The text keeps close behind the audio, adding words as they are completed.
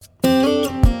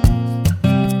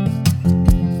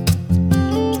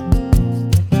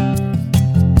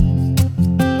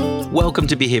Welcome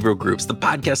to Behavioral Grooves, the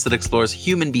podcast that explores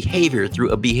human behavior through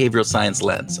a behavioral science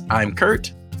lens. I'm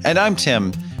Kurt. And I'm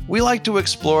Tim. We like to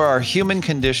explore our human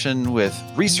condition with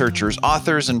researchers,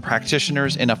 authors, and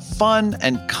practitioners in a fun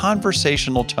and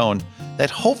conversational tone that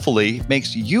hopefully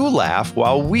makes you laugh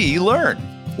while we learn.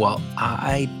 Well,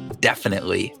 I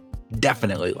definitely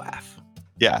laugh.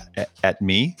 Yeah, at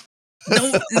me?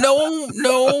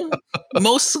 No.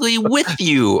 Mostly with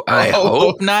you, I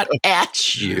hope, not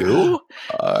at you.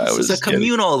 This is a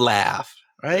communal laugh,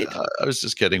 right? I was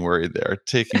just getting worried there,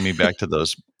 taking me back to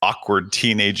those awkward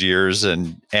teenage years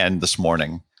and this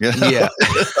morning. Yeah.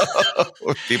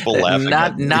 People laughing.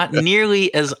 Not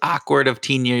nearly as awkward of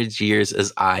teenage years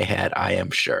as I had, I am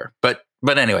sure. But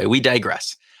anyway, we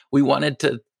digress. We wanted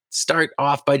to start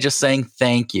off by just saying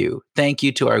thank you. Thank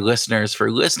you to our listeners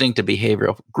for listening to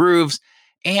Behavioral Grooves.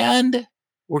 And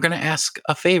we're going to ask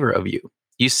a favor of you.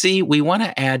 You see, we want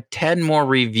to add 10 more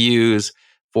reviews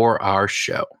for our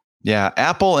show. Yeah,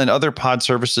 Apple and other pod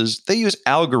services, they use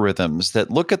algorithms that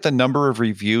look at the number of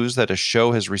reviews that a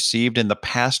show has received in the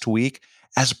past week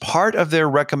as part of their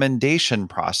recommendation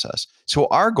process. So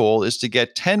our goal is to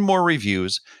get 10 more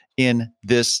reviews in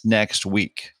this next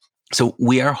week. So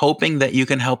we are hoping that you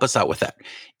can help us out with that.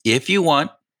 If you want,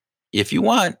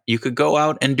 you could go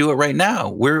out and do it right now.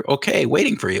 We're okay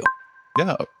waiting for you.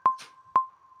 Yeah.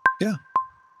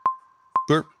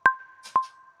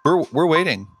 We're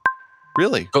waiting.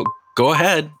 Really? Go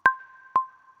ahead.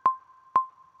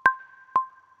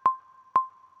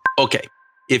 Okay.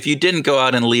 If you didn't go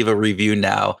out and leave a review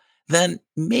now, then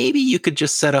maybe you could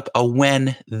just set up a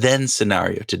when-then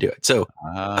scenario to do it. So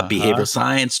a behavioral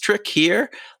science trick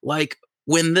here, like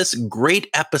when this great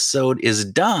episode is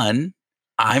done,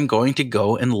 I'm going to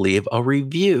go and leave a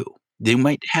review. You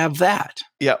might have that.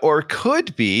 Yeah, or it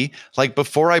could be like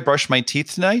before I brush my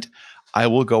teeth tonight, I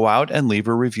will go out and leave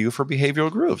a review for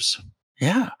Behavioral Grooves.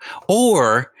 Yeah.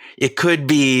 Or it could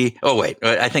be,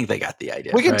 I think they got the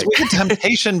idea. We can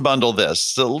temptation bundle this.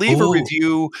 So leave a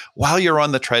review while you're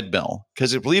on the treadmill,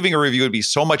 because leaving a review would be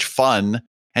so much fun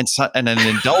and an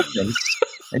indulgence.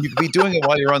 And you could be doing it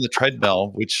while you're on the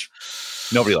treadmill, which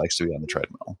nobody likes to be on the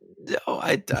treadmill. No,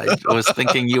 I was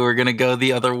thinking you were going to go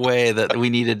the other way, that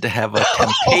we needed to have a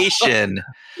temptation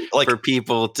for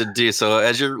people to do. So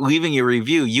as you're leaving your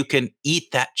review, you can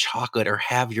eat that chocolate or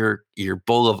have your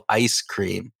bowl of ice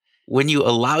cream. When you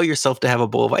allow yourself to have a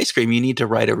bowl of ice cream, you need to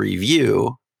write a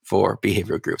review for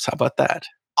Behavioral Grooves. How about that?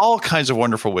 All kinds of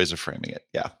wonderful ways of framing it.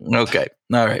 Yeah. Okay.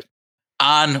 All right.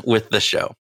 On with the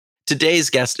show. Today's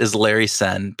guest is Larry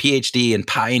Senn, PhD and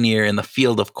pioneer in the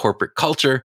field of corporate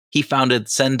culture. He founded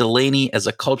Senn Delaney as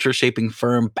a culture-shaping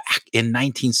firm back in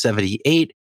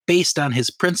 1978, based on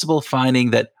his principal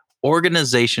finding that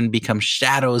organization become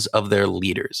shadows of their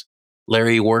leaders.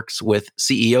 Larry works with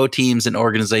CEO teams and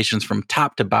organizations from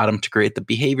top to bottom to create the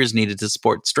behaviors needed to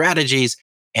support strategies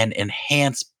and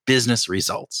enhance business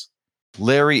results.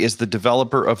 Larry is the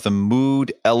developer of the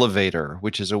Mood Elevator,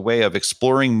 which is a way of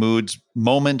exploring moods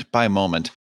moment by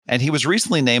moment. And he was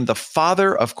recently named the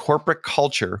father of corporate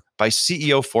culture by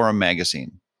CEO Forum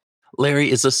magazine. Larry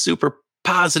is a super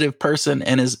positive person,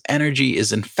 and his energy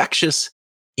is infectious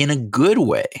in a good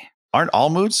way. Aren't all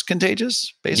moods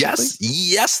contagious, basically?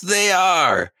 Yes, they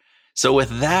are. So with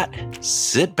that,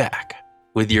 sit back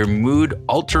with your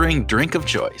mood-altering drink of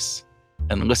choice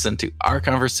and listen to our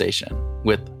conversation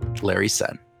with Larry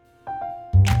Senn.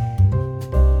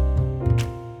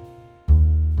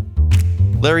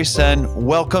 Larry Senn,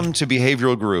 welcome to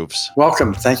Behavioral Grooves.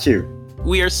 Welcome. Thank you.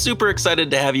 We are super excited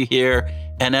to have you here.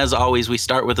 And as always, we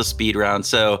start with a speed round.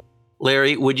 So,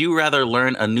 Larry, would you rather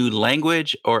learn a new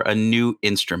language or a new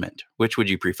instrument? Which would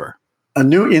you prefer? A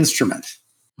new instrument.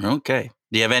 Okay.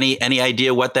 Do you have any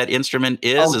idea what that instrument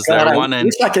is? Oh, is God, there one? I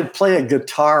wish I could play a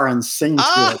guitar and sing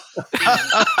to it.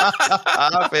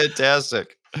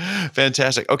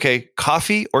 Fantastic. Okay.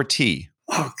 Coffee or tea?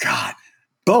 Oh, God.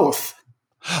 Both.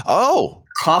 Oh.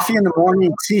 Coffee in the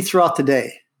morning, tea throughout the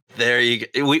day. There you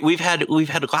go. We've had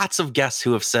lots of guests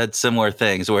who have said similar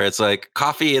things, where it's like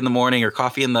coffee in the morning or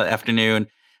coffee in the afternoon.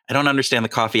 I don't understand the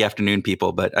coffee afternoon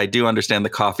people, but I do understand the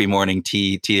coffee morning,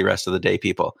 tea the rest of the day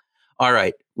people. All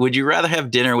right. Would you rather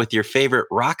have dinner with your favorite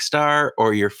rock star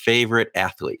or your favorite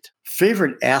athlete?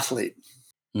 Favorite athlete.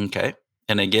 Okay.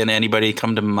 And again, anybody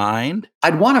come to mind?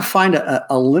 I'd want to find an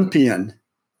Olympian,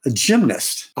 a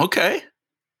gymnast. Okay.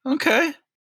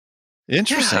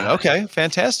 Interesting. Yeah. Okay.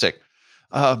 Fantastic.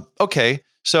 Okay.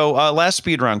 So last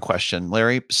speed round question,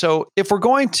 Larry. So if we're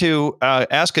going to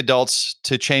ask adults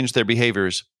to change their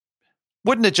behaviors,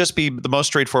 wouldn't it just be the most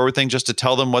straightforward thing just to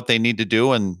tell them what they need to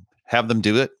do and have them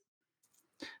do it?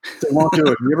 They won't do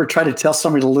it. You ever try to tell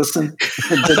somebody to listen?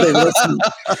 Did they listen?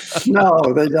 No,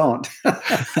 they don't.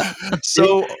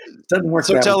 So, It doesn't work.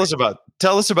 so that tell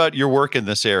way. us about your work in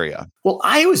this area. Well,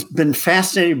 I always been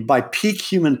fascinated by peak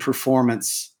human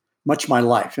performance much of my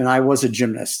life, and I was a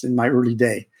gymnast in my early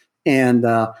day, and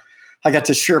I got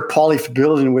to share Paulie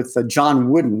building with John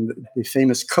Wooden, the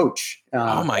famous coach.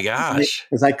 Oh my gosh!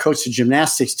 As I coached the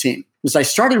gymnastics team, as I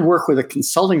started work with a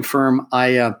consulting firm,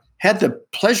 I had the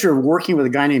pleasure of working with a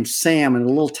guy named Sam in a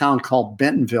little town called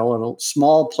Bentonville, at a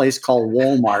small place called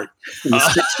Walmart in the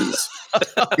 60s.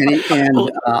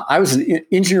 I was an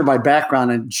engineer by background,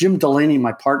 and Jim Delaney,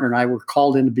 my partner, and I were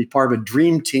called in to be part of a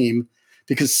dream team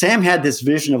because Sam had this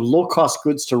vision of low-cost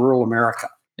goods to rural America.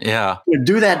 Yeah. You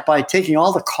do that by taking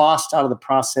all the cost out of the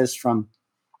process from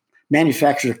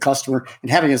manufacturer to customer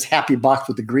and having this happy box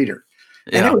with the greeter.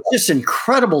 Yeah. And it was just an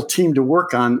incredible team to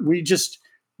work on. We just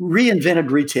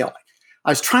reinvented retailing. I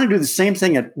was trying to do the same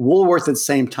thing at Woolworth at the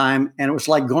same time, and it was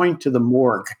like going to the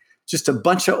morgue. Just a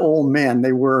bunch of old men.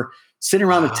 They were sitting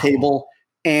around the table,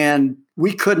 and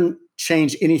we couldn't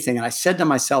change anything. And I said to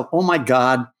myself, oh my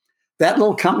God, that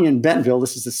little company in Bentonville,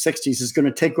 this is the 60s, is going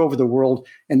to take over the world,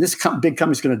 and this big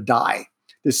company is going to die.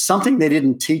 There's something they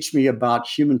didn't teach me about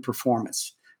human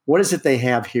performance. What is it they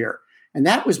have here? And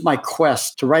that was my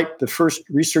quest to write the first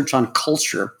research on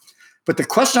culture. But the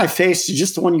question I faced is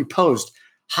just the one you posed.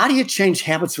 How do you change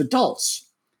habits of adults?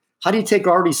 How do you take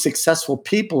already successful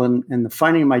people? And the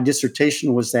finding of my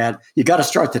dissertation was that you got to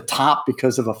start at the top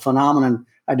because of a phenomenon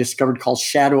I discovered called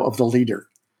shadow of the leader.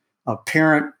 A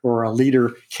parent or a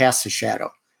leader casts a shadow,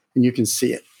 and you can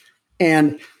see it.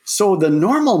 And so the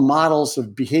normal models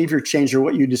of behavior change are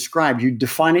what you described. You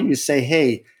define it, you say,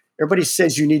 hey, everybody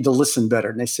says you need to listen better.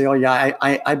 And they say, oh, yeah,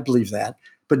 I believe that.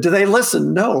 But do they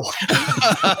listen? No.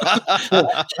 So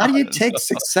how do you take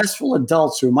successful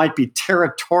adults who might be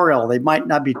territorial, they might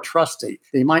not be trusty,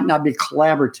 they might not be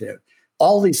collaborative,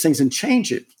 all these things, and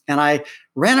change it? And I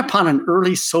ran upon an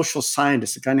early social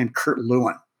scientist, a guy named Kurt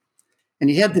Lewin. And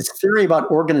he had this theory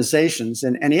about organizations,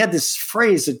 and he had this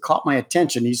phrase that caught my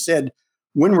attention. He said,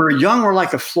 when we're young, we're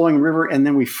like a flowing river, and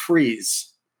then we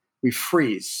freeze. We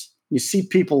freeze. You see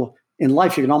people in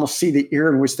life, you can almost see the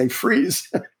era in which they freeze.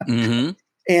 Mm-hmm.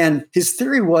 And his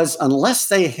theory was, unless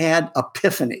they had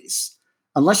epiphanies,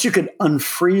 unless you could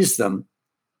unfreeze them,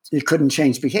 you couldn't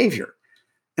change behavior.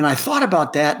 And I thought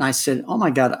about that, and I said, oh my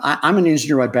God, I'm an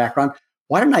engineer by background.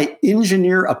 Why don't I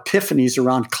engineer epiphanies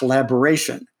around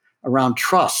collaboration, around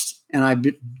trust? And I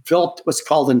built what's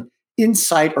called an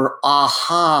insight or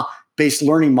aha-based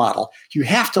learning model. You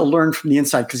have to learn from the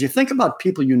inside, because you think about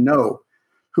people you know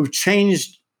who've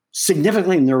changed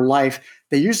significantly in their life.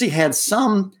 They usually had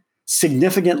some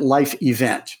significant life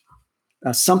event.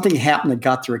 Something happened that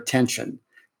got their attention.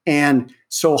 And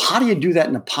so how do you do that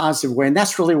in a positive way? And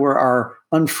that's really where our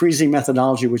unfreezing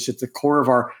methodology, which is at the core of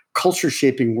our culture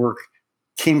shaping work,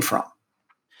 came from.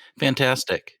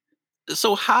 Fantastic.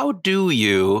 So how do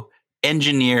you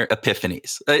engineer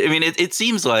epiphanies? I mean, it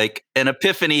seems like an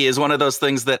epiphany is one of those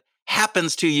things that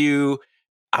happens to you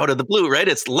out of the blue, right?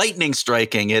 It's lightning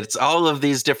striking. It's all of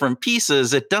these different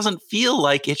pieces. It doesn't feel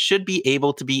like it should be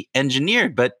able to be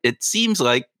engineered, but it seems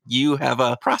like you have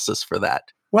a process for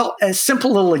that. Well, a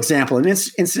simple little example, and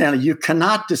incidentally, you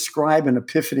cannot describe an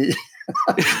epiphany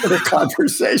in a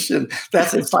conversation.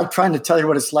 It's like trying to tell you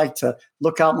what it's like to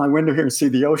look out my window here and see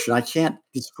the ocean. I can't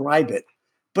describe it.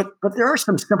 But there are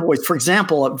some simple ways. For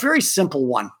example, a very simple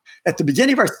one. At the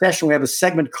beginning of our session, we have a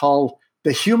segment called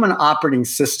The Human Operating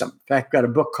System. In fact, I've got a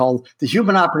book called The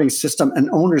Human Operating System, an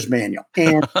Owner's Manual.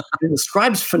 And it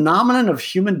describes phenomenon of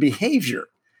human behavior.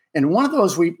 And one of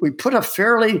those, we put a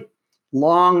fairly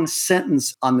long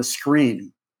sentence on the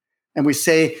screen. And we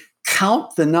say,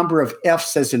 count the number of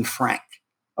F's as in Frank.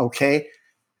 Okay?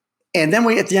 And then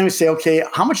at the end, we say, okay,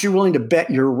 how much are you willing to bet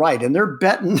you're right? And they're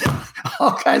betting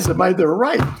all kinds of money. They're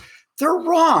right. They're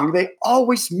wrong. They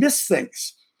always miss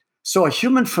things. So a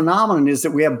human phenomenon is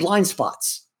that we have blind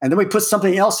spots. And then we put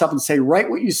something else up and say, write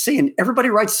what you see. And everybody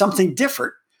writes something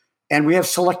different. And we have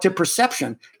selective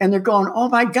perception. And they're going, oh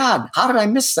my God, how did I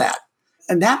miss that?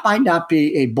 And that might not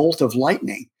be a bolt of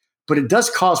lightning, but it does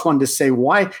cause one to say,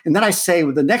 why? And then I say,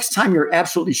 well, the next time you're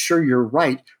absolutely sure you're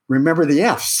right, remember the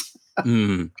F's.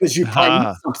 Because you probably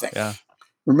missed something. Yeah.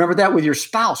 Remember that with your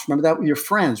spouse. Remember that with your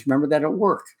friends. Remember that at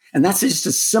work. And that's just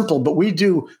as simple, but we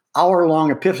do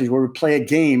hour-long epiphanies where we play a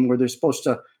game where they're supposed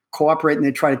to cooperate and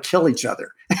they try to kill each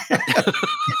other.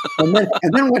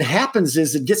 and then what happens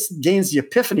is it gains the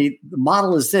epiphany. The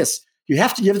model is this. You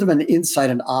have to give them an insight,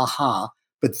 an aha,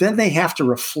 but then they have to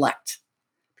reflect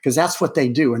because that's what they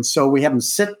do. And so we have them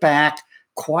sit back,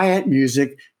 quiet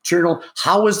music, journal.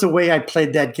 How was the way I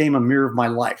played that game a mirror of my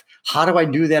life? How do I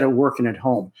do that at work and at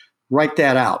home? Write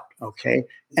that out, okay?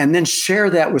 And then share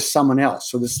that with someone else.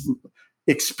 So this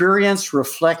experience,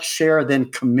 reflect, share,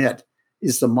 then commit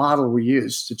is the model we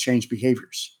use to change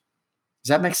behaviors. Does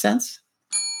that make sense?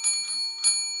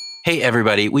 Hey,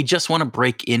 everybody, we just want to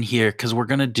break in here because we're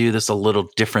going to do this a little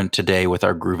different today with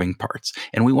our grooving parts.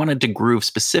 And we wanted to groove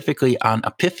specifically on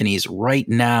epiphanies right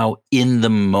now in the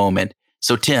moment.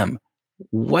 So, Tim,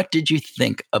 what did you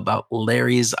think about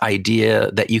Larry's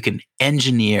idea that you can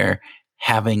engineer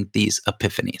having these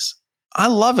epiphanies? I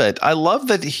love it. I love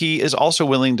that he is also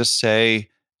willing to say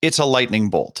it's a lightning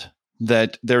bolt,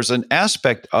 that there's an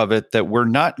aspect of it that we're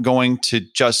not going to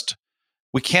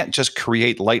we can't just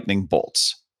create lightning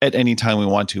bolts at any time we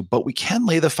want to, but we can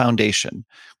lay the foundation.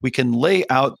 We can lay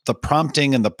out the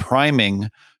prompting and the priming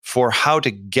for how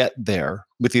to get there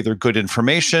with either good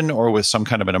information or with some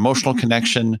kind of an emotional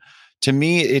connection. To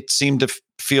me, it seemed to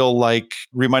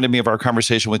reminded me of our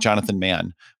conversation with Jonathan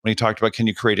Mann when he talked about, can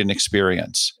you create an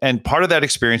experience? And part of that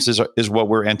experience is what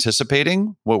we're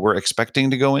anticipating, what we're expecting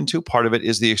to go into. Part of it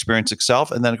is the experience itself.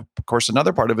 And then, of course,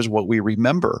 another part of it is what we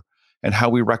remember and how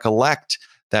we recollect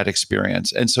that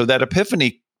experience. And so that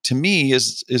epiphany, to me,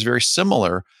 is very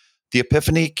similar. The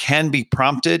epiphany can be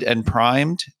prompted and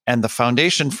primed, and the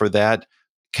foundation for that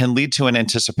can lead to an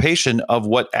anticipation of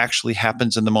what actually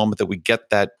happens in the moment that we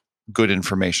get that good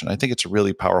information. I think it's a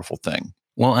really powerful thing.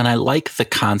 Well, and I like the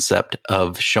concept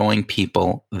of showing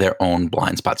people their own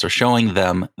blind spots or showing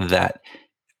them that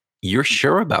you're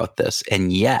sure about this,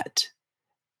 and yet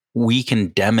we can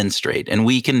demonstrate, and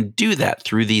we can do that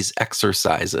through these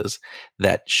exercises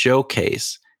that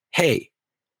showcase, hey,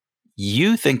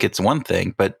 you think it's one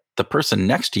thing, but the person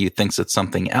next to you thinks it's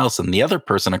something else, and the other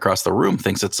person across the room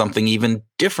thinks it's something even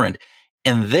different.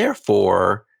 And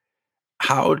therefore,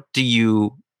 how do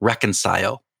you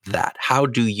reconcile that? How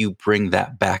do you bring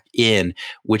that back in,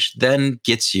 which then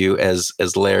gets you, as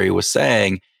Larry was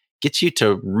saying, gets you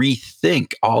to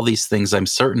rethink all these things I'm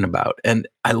certain about. And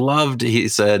I loved, he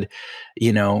said,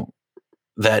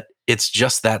 that it's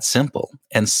just that simple.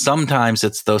 And sometimes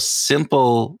it's those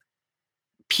simple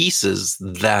pieces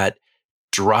that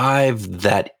drive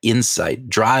that insight,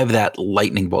 drive that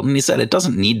lightning bolt. And he said it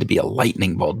doesn't need to be a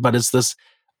lightning bolt, but it's this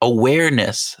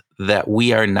awareness that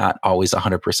we are not always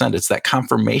 100%. It's that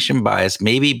confirmation bias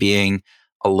maybe being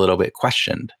a little bit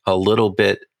questioned, a little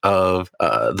bit of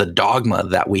the dogma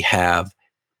that we have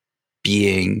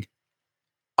being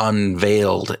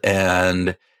unveiled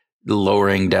and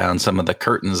lowering down some of the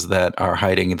curtains that are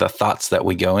hiding the thoughts that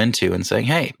we go into and saying,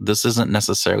 hey, this isn't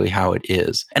necessarily how it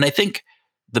is. And I think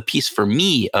the piece for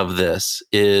me of this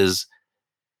is,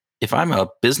 if I'm a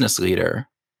business leader,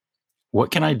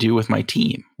 what can I do with my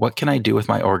team? What can I do with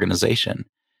my organization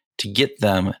to get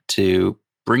them to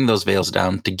bring those veils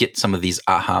down, to get some of these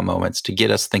aha moments, to get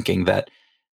us thinking that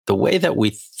the way that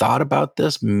we thought about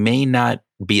this may not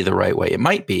be the right way. It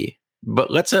might be, but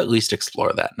let's at least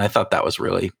explore that. And I thought that was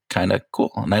really kind of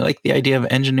cool. And I like the idea of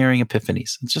engineering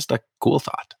epiphanies. It's just a cool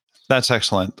thought. That's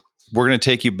excellent. We're going to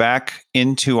take you back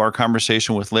into our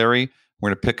conversation with Larry. We're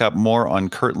going to pick up more on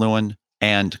Kurt Lewin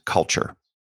and culture.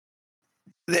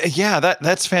 Yeah,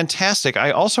 that's fantastic.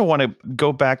 I also want to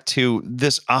go back to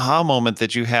this aha moment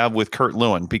that you have with Kurt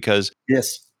Lewin, because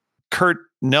yes, Kurt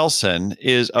Nelson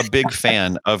is a big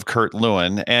fan of Kurt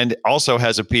Lewin and also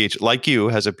has a PhD, like you,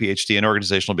 has a PhD in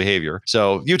organizational behavior.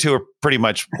 So you two are pretty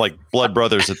much like blood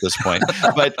brothers at this point.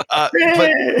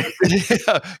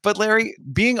 But Larry,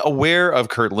 being aware of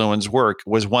Kurt Lewin's work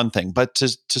was one thing, but to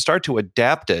start to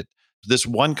adapt it, this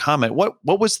one comment, what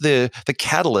was the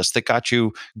catalyst that got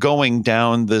you going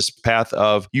down this path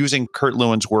of using Kurt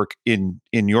Lewin's work in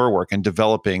your work and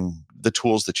developing the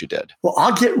tools that you did? Well,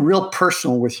 I'll get real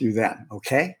personal with you then,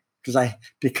 okay?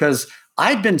 Because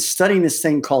I'd been studying this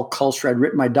thing called culture. I'd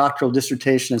written my doctoral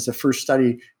dissertation as the first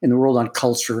study in the world on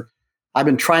culture. I've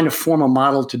been trying to form a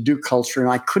model to do culture, and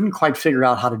I couldn't quite figure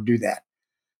out how to do that.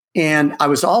 And I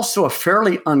was also a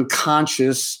fairly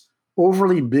unconscious,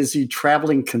 overly busy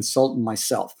traveling consultant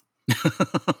myself.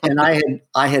 And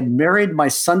I had married my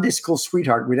Sunday school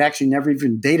sweetheart. We'd actually never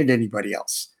even dated anybody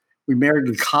else. We married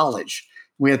in college.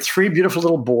 We had 3 beautiful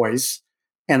little boys.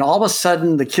 And all of a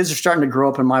sudden, the kids are starting to grow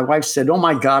up. And my wife said, oh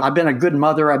my God, I've been a good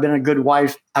mother. I've been a good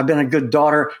wife. I've been a good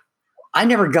daughter. I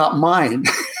never got mine.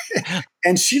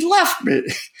 And she left me.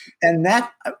 And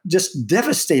that just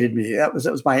devastated me. That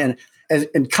was my end.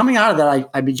 And coming out of that,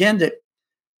 I began to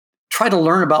try to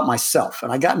learn about myself.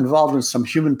 And I got involved in some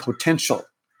human potential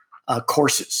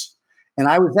courses. And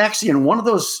I was actually in one of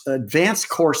those advanced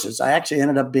courses. I actually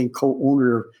ended up being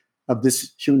co-owner of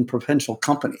this human potential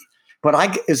company. But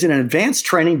I was in an advanced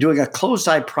training doing a closed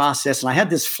eye process, and I had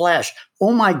this flash.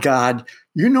 Oh my God,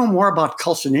 you know more about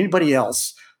culture than anybody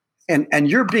else. And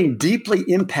you're being deeply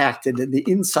impacted in the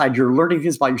inside. You're learning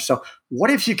things about yourself.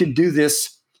 What if you could do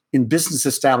this in business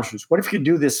establishments? What if you could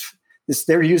do this?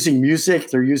 They're using music,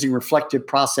 they're using reflective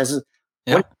processes.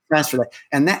 Yeah. What if you transfer that?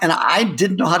 And I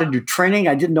didn't know how to do training.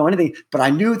 I didn't know anything, but I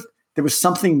knew there was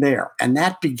something there. And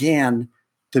that began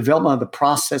development of the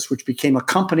process, which became a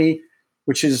company,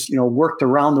 which is, worked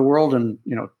around the world in,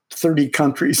 30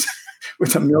 countries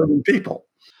with 1 million people.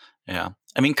 Yeah.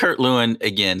 I mean, Kurt Lewin,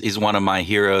 again, he's one of my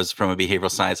heroes from a behavioral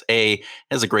science. A,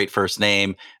 has a great first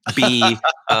name. B,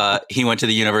 he went to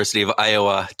the University of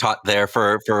Iowa, taught there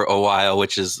for a while,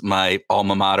 which is my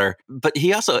alma mater. But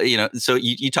he also, so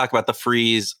you talk about the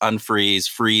freeze, unfreeze,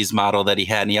 freeze model that he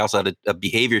had. And he also had a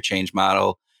behavior change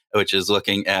model, which is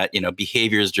looking at,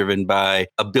 behaviors driven by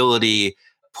ability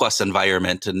plus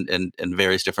environment and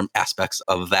various different aspects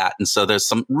of that. And so there's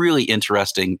some really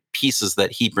interesting pieces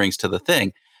that he brings to the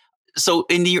thing. So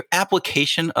in your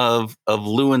application of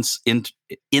Lewin's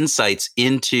insights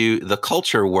into the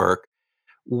culture work,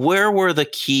 where were the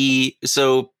key?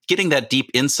 So getting that deep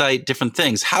insight, different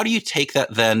things, how do you take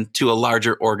that then to a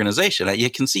larger organization? You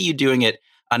can see you doing it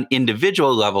on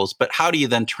individual levels, but how do you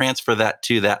then transfer that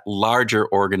to that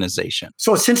larger organization?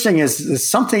 So what's interesting is there's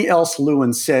something else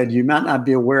Lewin said you might not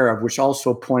be aware of, which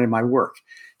also pointed my work.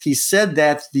 He said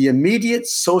that the immediate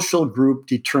social group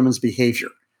determines behavior.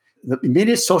 The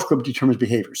immediate social group determines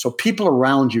behavior. So people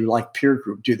around you, like peer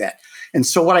group, do that. And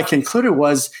so what I concluded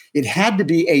was it had to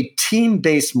be a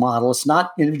team-based model. It's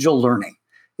not individual learning.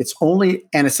 It's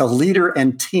a leader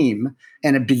and team.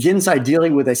 And it begins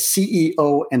ideally with a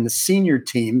CEO and the senior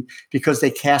team because they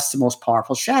cast the most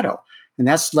powerful shadow. And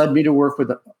that's led me to work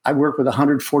with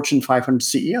 100 Fortune 500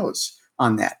 CEOs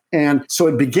on that. And so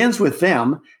it begins with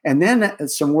them. And then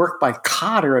some work by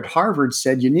Kotter at Harvard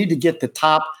said you need to get the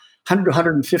top 100 to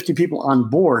 150 people on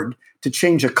board to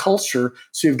change a culture.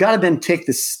 So you've got to then take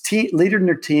the leader and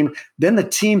their team, then the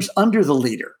teams under the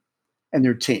leader and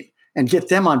their team, and get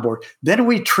them on board. Then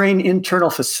we train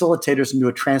internal facilitators and do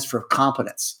a transfer of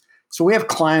competence. So we have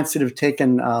clients that have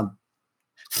taken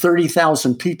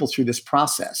 30,000 people through this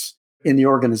process in the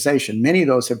organization. Many of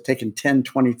those have taken 10,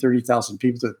 20, 30,000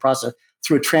 people through the process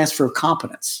through a transfer of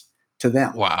competence to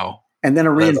them. Wow. And then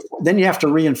then you have to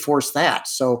reinforce that.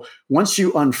 So once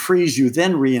you unfreeze, you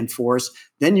then reinforce,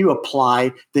 then you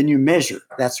apply, then you measure.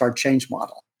 That's our change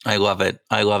model. I love it.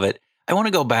 I want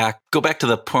to go back to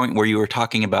the point where you were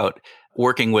talking about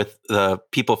working with the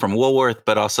people from Woolworth,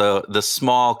 but also the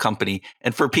small company.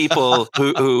 And for people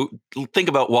who think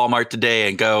about Walmart today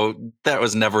and go, that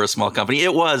was never a small company.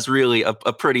 It was really a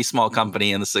pretty small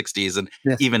company in the 60s and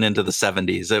even into the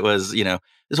 70s. It was,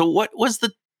 so what was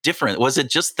the different? Was it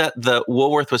just that the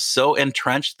Woolworth was so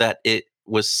entrenched that it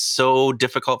was so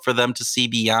difficult for them to see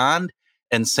beyond?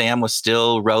 And Sam was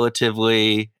still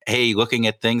relatively, looking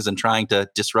at things and trying to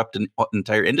disrupt an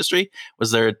entire industry?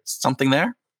 Was there something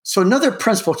there? So another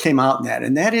principle came out in that,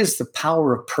 and that is the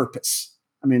power of purpose.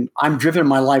 I mean, I'm driven in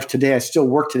my life today. I still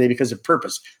work today because of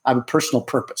purpose. I have a personal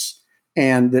purpose,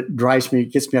 and that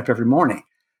gets me up every morning.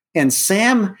 And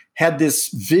Sam had this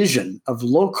vision of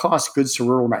low-cost goods to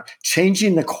rural America,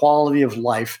 changing the quality of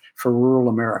life for rural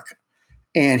America.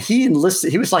 And he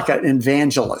was like an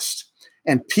evangelist,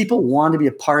 and people wanted to be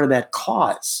a part of that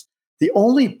cause. The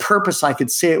only purpose I could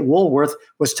say at Woolworth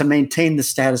was to maintain the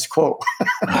status quo.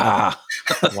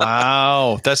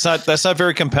 Wow. That's not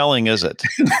very compelling, is it?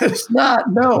 It's not,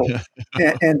 no.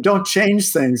 and don't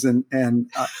change things.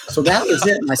 And so that was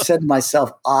it. And I said to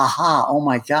myself, oh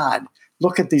my God.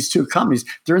 Look at these two companies.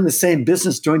 They're in the same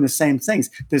business doing the same things.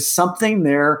 There's something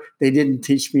there they didn't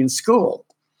teach me in school.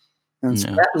 And so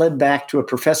that led back to a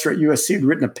professor at USC who'd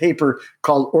written a paper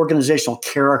called Organizational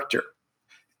Character.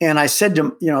 And I said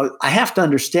to him, I have to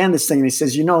understand this thing. And he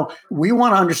says, we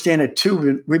want to understand it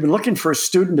too. We've been looking for a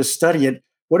student to study it.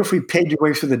 What if we paid your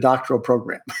way through the doctoral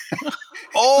program?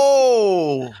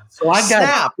 Oh, so I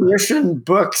got tuition,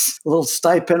 books, a little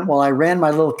stipend while I ran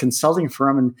my little consulting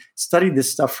firm and studied this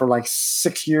stuff for like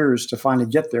 6 years to finally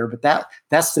get there. But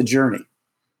that's the journey.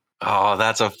 Oh,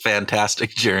 that's a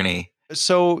fantastic journey.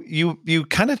 So you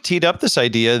kind of teed up this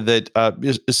idea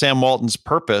that Sam Walton's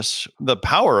purpose, the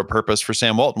power of purpose for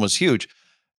Sam Walton was huge.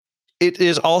 It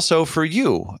is also for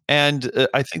you. And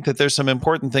I think that there's some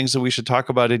important things that we should talk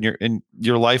about in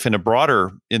your life in a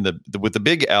broader, with the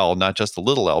big L, not just the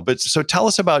little L. But so tell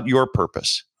us about your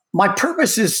purpose. My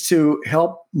purpose is to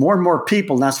help more and more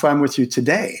people, and that's why I'm with you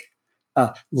today,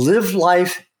 live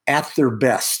life at their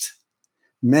best,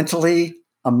 mentally,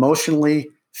 emotionally,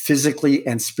 physically,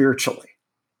 and spiritually.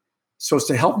 So it's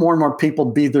to help more and more people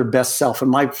be their best self.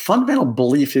 And my fundamental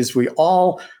belief is we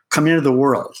all come into the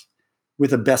world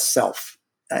with a best self.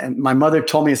 And my mother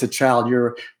told me as a child,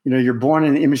 you're born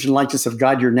in the image and likeness of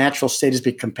God. Your natural state is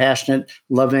to be compassionate,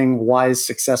 loving, wise,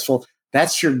 successful.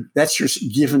 That's your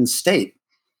given state.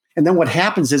 And then what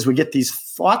happens is we get these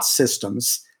thought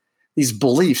systems, these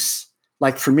beliefs,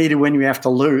 like for me to win, you have to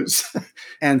lose,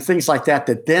 and things like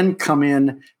that then come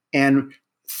in, and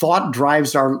thought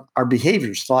drives our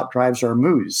behaviors, thought drives our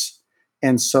moods.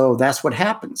 And so that's what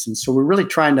happens. And so we're really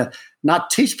trying to not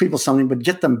teach people something, but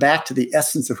get them back to the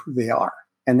essence of who they are.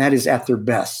 And that is at their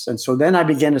best. And so then I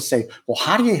began to say, well,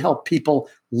 how do you help people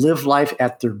live life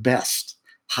at their best?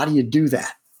 How do you do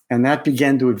that? And that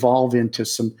began to evolve into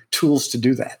some tools to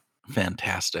do that.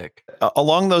 Fantastic.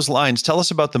 Along those lines, tell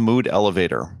us about the mood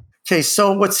elevator. Okay,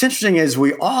 so what's interesting is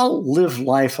we all live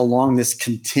life along this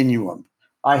continuum.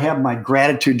 I have my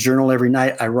gratitude journal every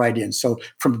night I write in. So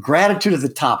from gratitude at the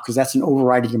top, because that's an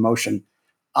overriding emotion,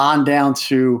 on down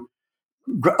to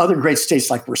other great states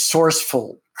like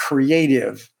resourceful,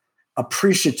 creative,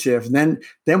 appreciative. Then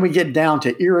we get down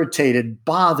to irritated,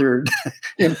 bothered,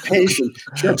 impatient,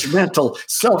 judgmental,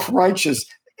 self-righteous,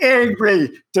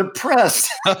 angry, depressed.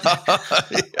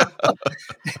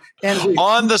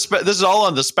 And this is all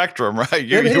on the spectrum, right?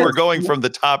 You were going from the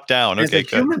top down. Okay,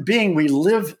 as a human being, we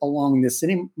live along this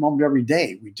any moment every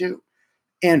day. We do.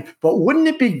 But wouldn't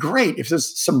it be great if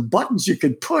there's some buttons you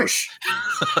could push?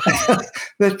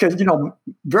 Because,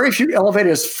 very few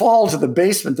elevators fall to the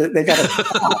basement. They got to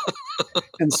stop.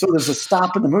 And so there's a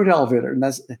stop in the mood elevator. And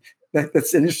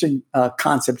that's an interesting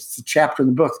concept. It's a chapter in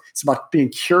the book. It's about being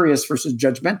curious versus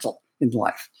judgmental in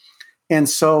life. And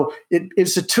so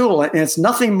it's a tool, and it's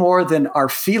nothing more than our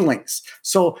feelings.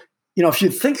 So, if you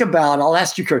think about, I'll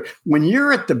ask you, Kurt, when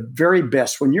you're at the very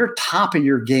best, when you're top of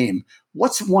your game,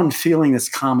 what's one feeling that's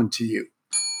common to you?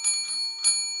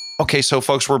 Okay, so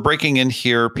folks, we're breaking in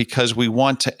here because we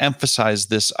want to emphasize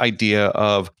this idea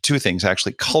of two things,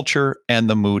 actually, culture and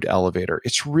the mood elevator.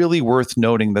 It's really worth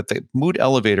noting that the mood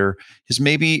elevator is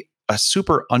maybe a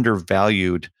super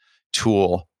undervalued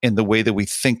tool in the way that we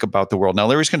think about the world. Now,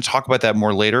 Larry's going to talk about that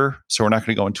more later, so we're not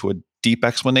going to go into a deep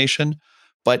explanation.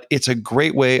 But it's a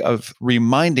great way of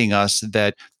reminding us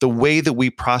that the way that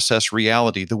we process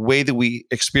reality, the way that we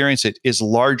experience it is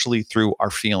largely through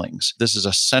our feelings. This is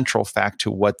a central fact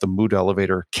to what the mood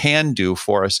elevator can do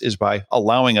for us, is by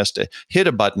allowing us to hit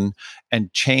a button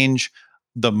and change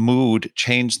the mood,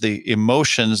 change the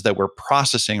emotions that we're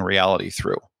processing reality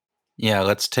through. Yeah,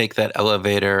 let's take that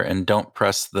elevator and don't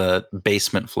press the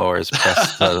basement floors,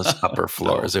 press those upper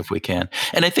floors if we can.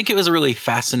 And I think it was really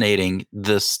fascinating,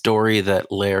 the story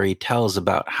that Larry tells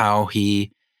about how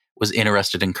he was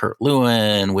interested in Kurt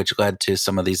Lewin, which led to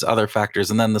some of these other factors.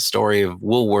 And then the story of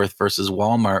Woolworth versus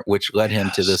Walmart, which led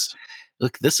him to this.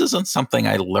 Look, this isn't something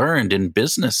I learned in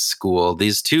business school.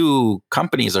 These two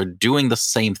companies are doing the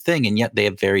same thing, and yet they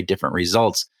have very different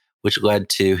results, which led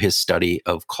to his study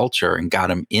of culture and got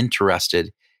him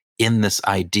interested in this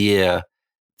idea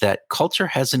that culture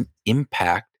has an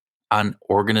impact on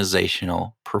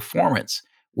organizational performance,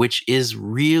 which is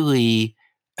really,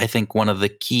 I think, one of the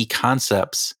key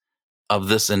concepts of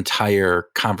this entire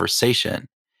conversation,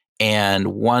 and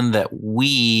one that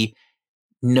we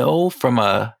know from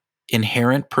a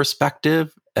inherent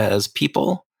perspective as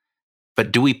people.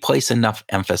 But do we place enough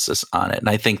emphasis on it? And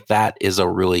I think that is a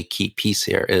really key piece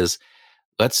here is,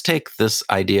 let's take this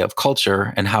idea of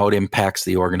culture and how it impacts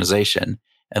the organization.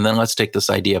 And then let's take this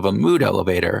idea of a mood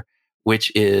elevator, which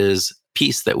is a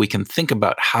piece that we can think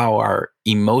about how our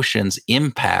emotions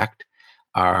impact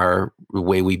our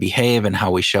way we behave and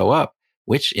how we show up,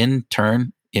 which in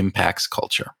turn impacts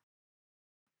culture.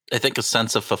 I think a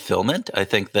sense of fulfillment. I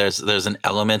think there's an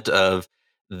element of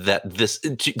that, this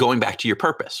going back to your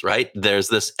purpose, right? There's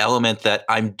this element that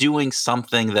I'm doing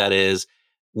something that is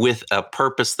with a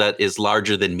purpose that is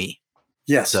larger than me.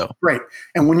 Yes, right.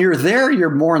 And when you're there, you're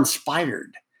more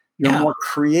inspired. You're more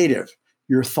creative.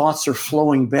 Your thoughts are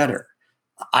flowing better.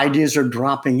 Ideas are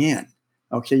dropping in.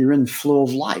 Okay, you're in the flow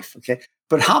of life. Okay,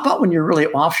 but how about when you're really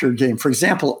off your game? For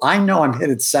example, I know I'm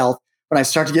headed south when I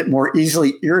start to get more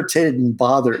easily irritated and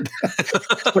bothered,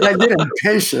 when I get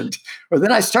impatient, or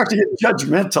then I start to get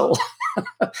judgmental.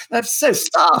 I say,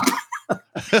 stop.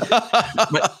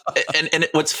 and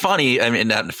what's funny, I mean,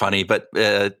 not funny, but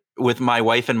with my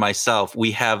wife and myself,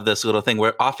 we have this little thing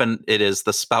where often it is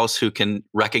the spouse who can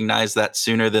recognize that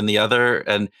sooner than the other.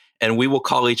 And we will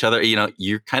call each other,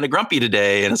 you're kind of grumpy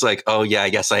today. And it's like, oh yeah, I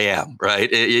guess I am,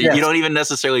 right? Yes. You don't even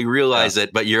necessarily realize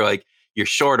it, but you're like, you're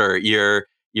shorter, you're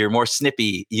you're more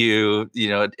snippy.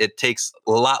 It takes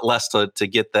a lot less to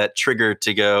get that trigger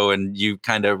to go, and you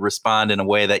kind of respond in a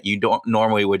way that you don't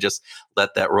normally would just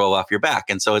let that roll off your back.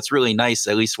 And so it's really nice,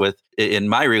 at least in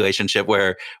my relationship,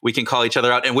 where we can call each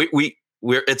other out, and we're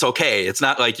it's okay. It's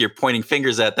not like you're pointing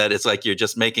fingers at that. It's like you're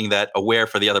just making that aware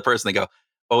for the other person. They go,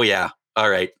 oh yeah, all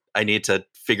right, I need to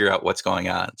figure out what's going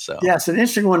on. So yeah, it's an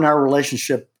interesting one in our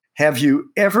relationship. Have you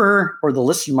ever, or the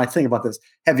listener might think about this,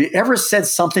 have you ever said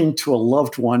something to a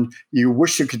loved one you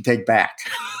wish you could take back?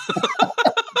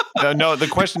 No, the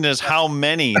question is how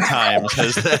many times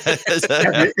has that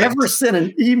have you ever sent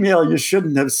an email you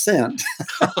shouldn't have sent?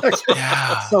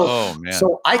 Yeah.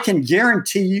 So I can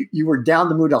guarantee you were down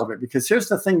the mood elevator, because here's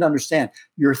the thing to understand.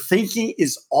 Your thinking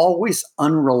is always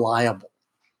unreliable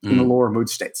in the lower mood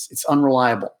states. It's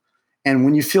unreliable. And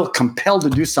when you feel compelled to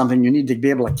do something, you need to be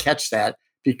able to catch that,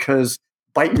 because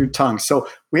bite your tongue. So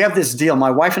we have this deal. My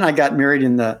wife and I got married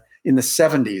in the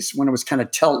 70s, when it was kind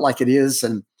of tell it like it is,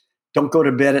 and don't go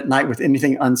to bed at night with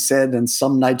anything unsaid. And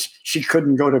some nights she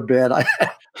couldn't go to bed.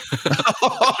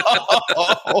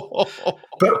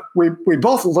 But we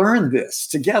both learned this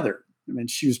together. I mean,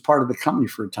 she was part of the company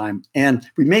for a time. And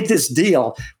we made this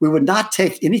deal. We would not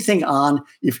take anything on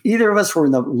if either of us were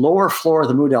in the lower floor of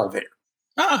the mood elevator.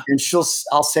 And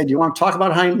I'll say, do you want to talk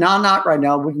about it, honey? No, not right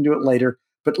now. We can do it later.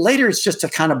 But later, it's just to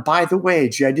kind of, by the way,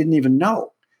 gee, I didn't even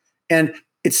know. And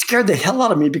it scared the hell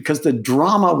out of me, because the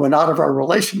drama went out of our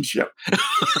relationship.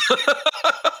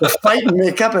 The fight and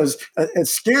makeup it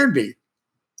scared me.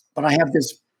 But I have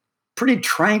this pretty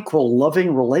tranquil,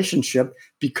 loving relationship,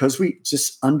 because we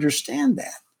just understand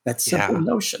that simple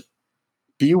notion.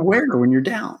 Be aware when you're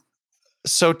down.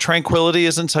 So tranquility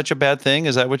isn't such a bad thing.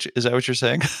 Is that what you're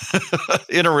saying?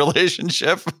 In a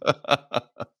relationship?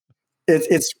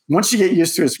 It's once you get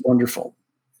used to it, it's wonderful.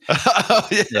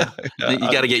 Yeah. You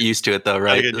got to get used to it, though,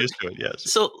 right? Get used to it, yes.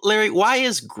 So, Larry, why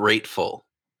is grateful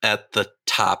at the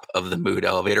top of the mood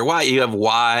elevator? Why? You have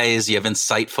wise, you have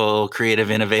insightful,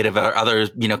 creative, innovative, or other,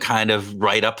 kind of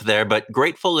right up there. But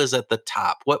grateful is at the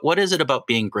top. What is it about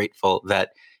being grateful that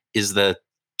is the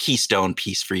keystone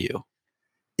piece for you?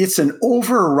 It's an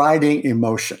overriding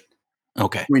emotion.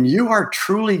 Okay. When you are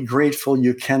truly grateful,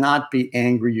 you cannot be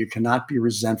angry. You cannot be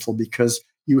resentful, because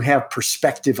you have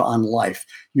perspective on life.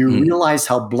 You realize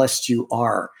how blessed you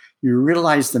are. You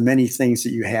realize the many things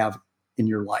that you have in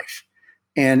your life.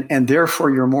 And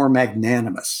therefore, you're more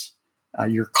magnanimous.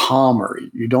 You're calmer.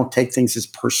 You don't take things as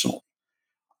personal.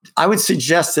 I would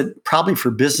suggest that probably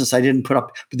for business, I didn't put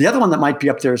up. But the other one that might be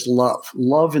up there is love.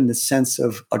 Love in the sense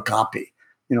of agape.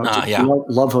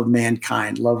 Love of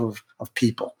mankind, love of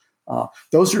people.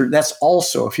 That's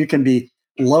also, if you can be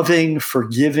loving,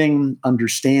 forgiving,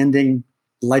 understanding,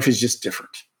 life is just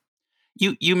different.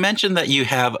 You mentioned that you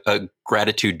have a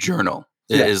gratitude journal.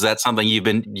 Yeah. Is that something you've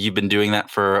been doing that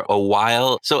for a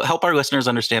while? So help our listeners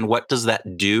understand, what does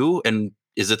that do? And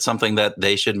is it something that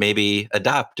they should maybe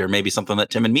adopt, or maybe something that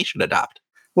Tim and me should adopt?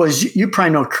 Well, as you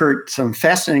probably know, Kurt, some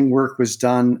fascinating work was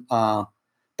done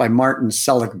by Martin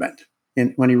Seligman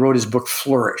when he wrote his book,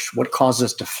 Flourish, What Causes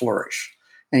Us to Flourish.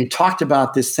 And he talked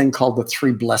about this thing called the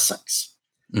 3 blessings.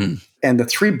 And the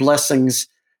 3 blessings,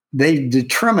 they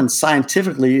determine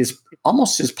scientifically, is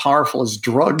almost as powerful as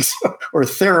drugs or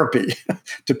therapy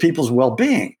to people's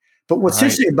well-being. But what's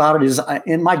interesting about it is,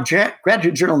 in my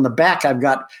gratitude journal in the back,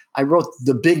 I wrote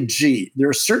the big G. There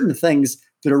are certain things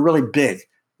that are really big,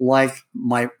 like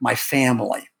my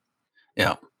family,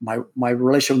 my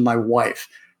relationship with my wife,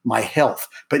 my health.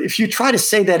 But if you try to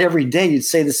say that every day, you'd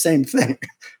say the same thing.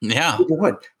 Yeah. You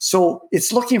would. So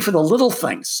it's looking for the little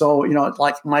things. So,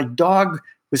 like my dog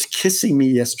was kissing me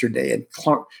yesterday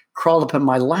and crawled up in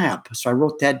my lap. So I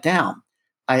wrote that down.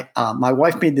 My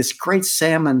wife made this great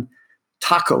salmon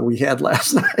taco we had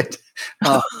last night.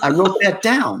 I wrote that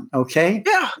down. Okay.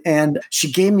 Yeah. And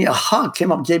she gave me a hug,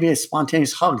 came up, gave me a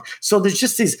spontaneous hug. So there's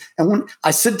just these, and when I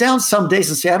sit down some days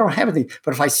and say, I don't have anything,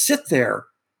 but if I sit there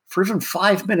for even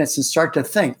 5 minutes and start to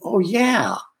think, oh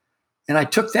yeah. And I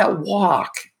took that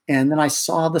walk, and then I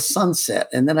saw the sunset,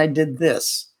 and then I did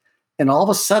this. And all of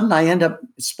a sudden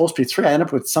it's supposed to be 3, I end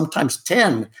up with sometimes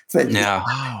 10 things. Yeah.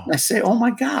 And I say, oh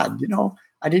my God,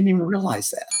 I didn't even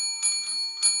realize that.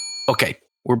 Okay.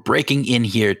 We're breaking in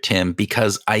here, Tim,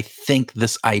 because I think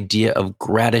this idea of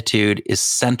gratitude is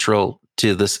central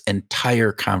to this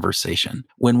entire conversation.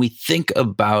 When we think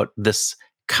about this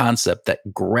concept that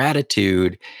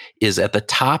gratitude is at the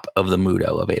top of the mood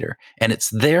elevator, and it's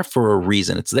there for a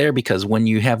reason. It's there because when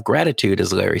you have gratitude,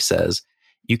 as Larry says,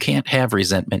 you can't have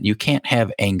resentment, you can't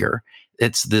have anger.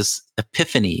 It's this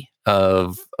epiphany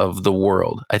of the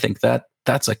world. I think that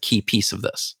that's a key piece of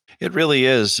this. It really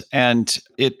is. And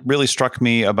it really struck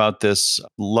me about this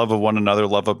love of one another,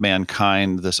 love of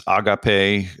mankind, this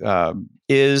agape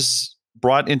is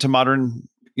brought into modern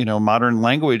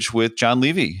language with John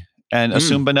Levy and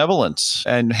assume benevolence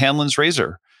and Hanlon's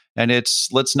razor. And it's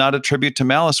let's not attribute to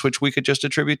malice, which we could just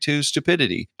attribute to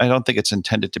stupidity. I don't think it's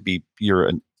intended to be you're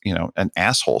an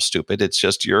asshole stupid. It's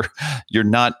just you're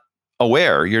not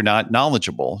aware, you're not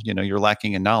knowledgeable, you're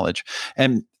lacking in knowledge.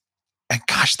 And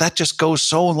gosh, that just goes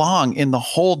so long in the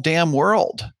whole damn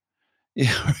world,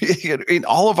 in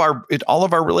all of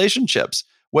our relationships,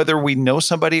 whether we know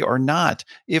somebody or not.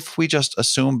 If we just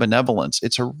assume benevolence,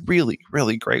 it's a really,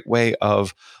 really great way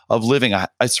of living,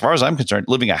 as far as I'm concerned,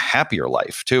 living a happier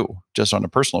life too, just on a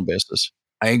personal basis.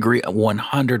 I agree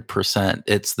 100%.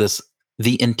 It's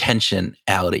the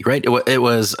intentionality, right? It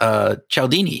was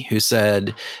Cialdini who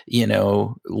said,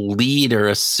 lead or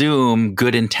assume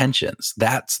good intentions.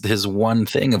 That's his one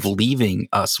thing of leaving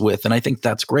us with. And I think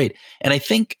that's great. And I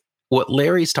think what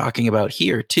Larry's talking about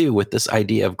here too, with this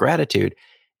idea of gratitude,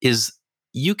 is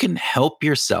you can help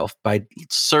yourself by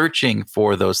searching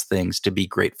for those things to be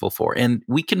grateful for. And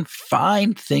we can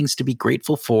find things to be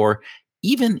grateful for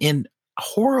even in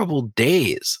horrible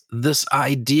days. This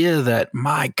idea that,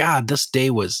 my God, this day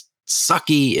was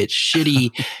sucky, it's shitty,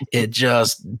 it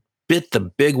just bit the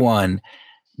big one.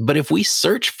 But if we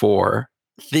search for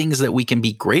things that we can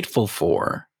be grateful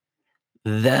for,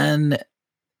 then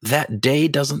that day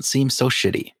doesn't seem so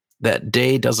shitty. That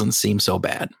day doesn't seem so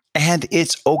bad. And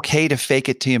it's okay to fake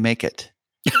it till you make it.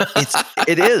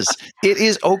 It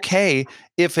is okay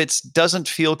if it doesn't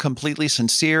feel completely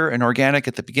sincere and organic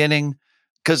at the beginning.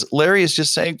 Because Larry is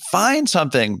just saying, find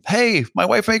something. Hey, my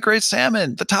wife made great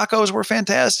salmon. The tacos were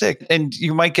fantastic. And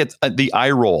you might get the eye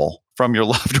roll from your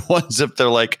loved ones if they're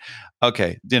like,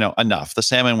 okay, enough. The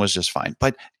salmon was just fine.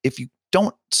 But if you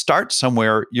don't start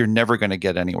somewhere, you're never going to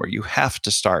get anywhere. You have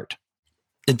to start.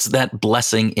 It's that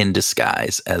blessing in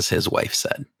disguise, as his wife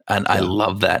said. And I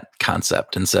love that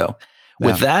concept. And so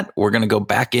with that, we're going to go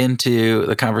back into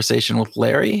the conversation with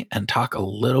Larry and talk a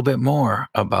little bit more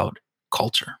about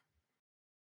culture.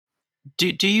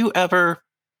 Do you ever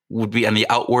would be on the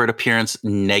outward appearance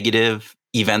negative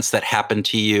events that happen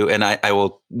to you? And I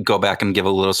will go back and give a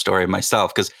little story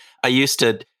myself, because I used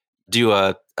to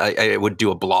I would do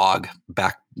a blog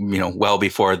back, well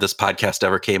before this podcast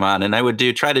ever came on. And I would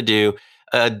try to do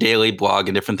a daily blog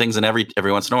and different things. And every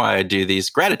once in a while, I'd do these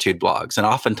gratitude blogs. And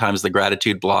oftentimes the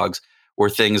gratitude blogs were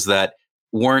things that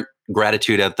weren't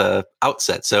gratitude at the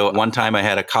outset. So one time I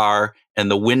had a car and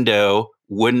the window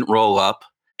wouldn't roll up.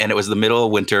 And it was the middle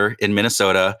of winter in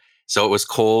Minnesota. So it was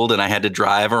cold and I had to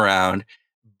drive around.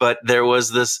 But there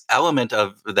was this element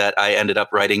of that I ended up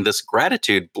writing this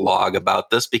gratitude blog about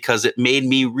this, because it made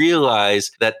me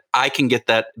realize that I can get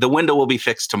that the window will be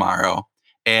fixed tomorrow,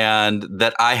 and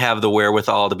that I have the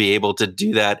wherewithal to be able to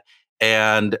do that.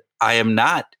 And I am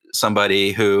not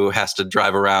somebody who has to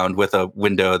drive around with a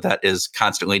window that is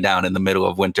constantly down in the middle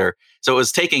of winter. So it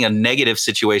was taking a negative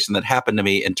situation that happened to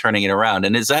me and turning it around.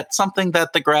 And is that something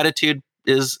that the gratitude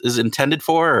is intended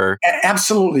for? Or?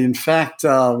 Absolutely. In fact,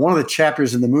 one of the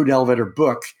chapters in the Mood Elevator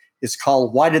book is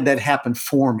called "Why Did That Happen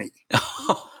For Me?"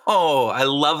 Oh, I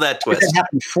love that twist. Why did that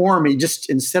happen for me, just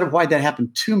instead of why that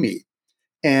happened to me.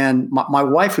 And my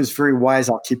wife, who's very wise,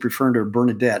 I'll keep referring to her,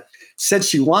 Bernadette, said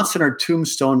she wants in her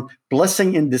tombstone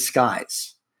blessing in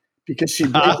disguise, because she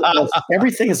believes that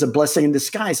everything is a blessing in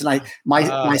disguise. And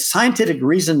my scientific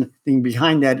reasoning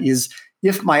behind that is,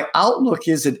 if my outlook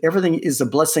is that everything is a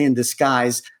blessing in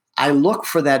disguise, I look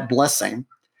for that blessing,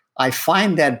 I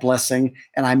find that blessing,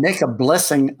 and I make a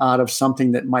blessing out of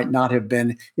something that might not have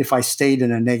been if I stayed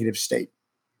in a negative state.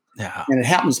 Yeah. And it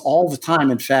happens all the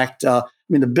time. In fact,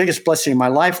 the biggest blessing in my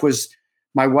life was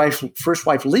my first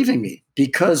wife leaving me,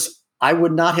 because I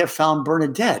would not have found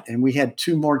Bernadette, and we had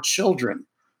 2 more children.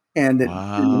 And it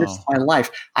enriched my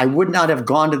life. I would not have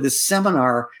gone to this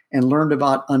seminar and learned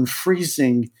about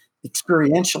unfreezing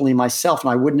experientially myself,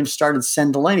 and I wouldn't have started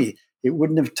Send Delaney. It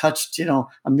wouldn't have touched, 1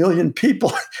 million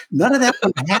people. None of that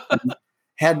would have happened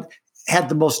had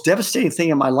the most devastating thing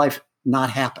in my life not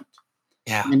happened.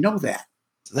 Yeah, I know that.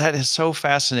 That is so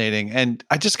fascinating. And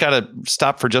I just got to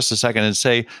stop for just a second and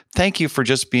say thank you for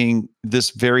just being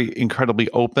this very incredibly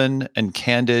open and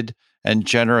candid and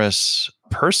generous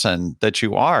person that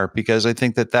you are, because I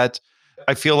think that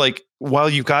I feel like while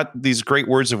you've got these great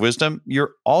words of wisdom,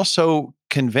 you're also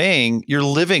conveying, you're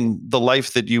living the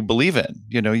life that you believe in.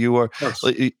 You are,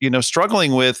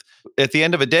 struggling with, at the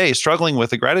end of a day, struggling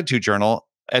with a gratitude journal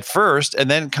at first, and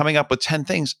then coming up with 10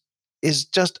 things. is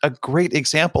just a great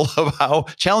example of how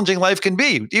challenging life can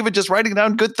be, even just writing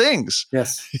down good things.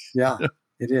 Yes. Yeah,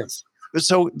 it is.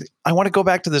 So I want to go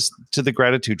back to the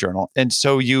gratitude journal. And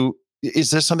so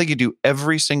is this something you do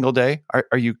every single day?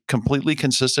 Are you completely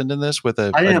consistent in this with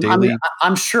a I am. daily?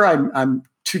 I'm sure I'm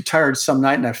too tired some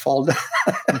night and I fall down.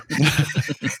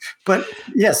 But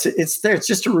yes, it's there. It's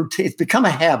just a routine. It's become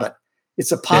a habit.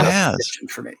 It's a part of addiction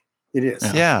for me. It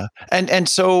is. Yeah. And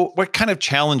so what kind of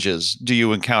challenges do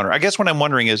you encounter? I guess what I'm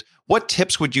wondering is, what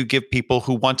tips would you give people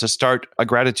who want to start a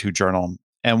gratitude journal?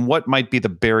 And what might be the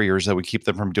barriers that would keep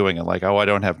them from doing it? Like, oh, I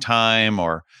don't have time,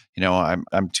 or,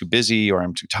 I'm too busy, or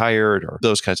I'm too tired, or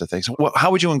those kinds of things.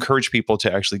 How would you encourage people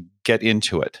to actually get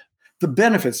into it? The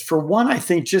benefits, for one, I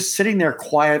think just sitting there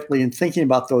quietly and thinking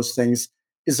about those things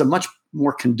is a much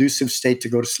more conducive state to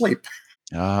go to sleep.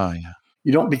 Ah, yeah.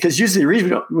 Because usually the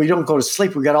reason we don't go to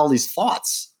sleep, we got all these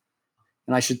thoughts.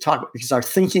 And I should talk, because our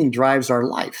thinking drives our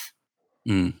life.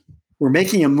 Mm. We're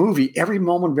making a movie every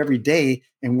moment of every day,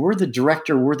 and we're the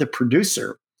director, we're the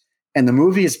producer. And the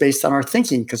movie is based on our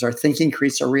thinking, because our thinking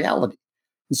creates our reality.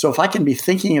 And so if I can be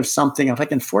thinking of something, if I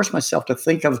can force myself to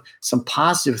think of some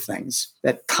positive things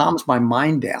that calms my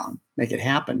mind down, make it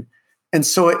happen. And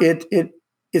so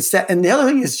it's that. And the other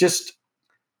thing is just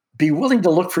be willing to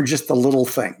look for just the little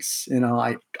things.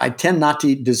 I tend not to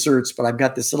eat desserts, but I've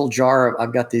got this little jar.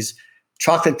 I've got these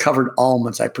chocolate covered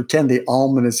almonds. I pretend the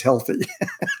almond is healthy.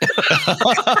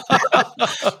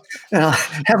 And I'll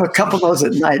have a couple of those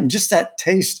at night, and just that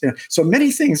taste. So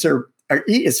many things are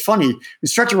it's funny. We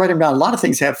start to write them down. A lot of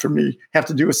things have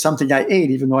to do with something I ate,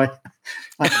 even though I'm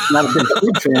not a big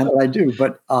food fan, but I do.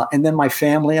 But and then my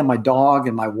family and my dog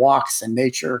and my walks and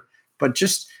nature. But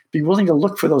just be willing to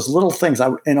look for those little things.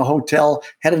 I, in a hotel,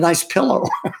 had a nice pillow.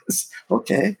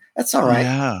 Okay, that's all right.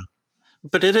 Yeah.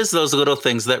 But it is those little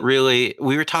things that really,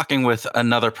 we were talking with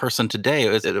another person today.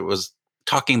 It was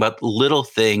talking about little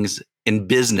things in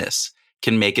business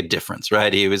can make a difference,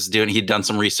 right? He'd done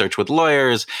some research with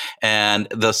lawyers, and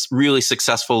the really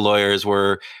successful lawyers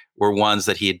were ones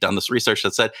that he had done this research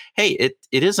that said, hey,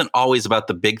 it isn't always about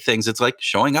the big things. It's like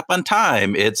showing up on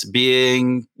time. It's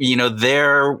being,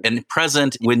 there and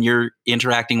present when you're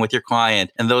interacting with your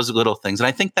client, and those little things. And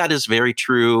I think that is very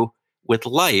true with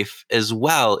life as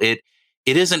well. It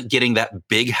isn't getting that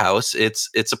big house.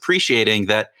 It's appreciating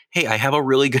that, hey, I have a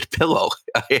really good pillow.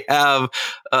 I have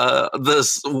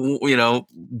this,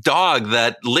 dog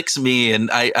that licks me, and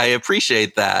I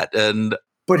appreciate that.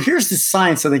 But here's the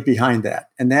science, I think, behind that.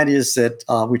 And that is that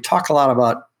we talk a lot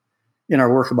about, in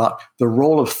our work, about the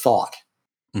role of thought,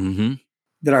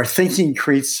 that our thinking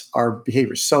creates our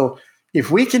behavior. So if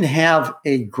we can have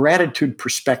a gratitude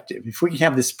perspective, if we can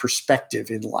have this perspective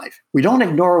in life, we don't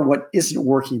ignore what isn't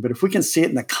working, but if we can see it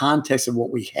in the context of what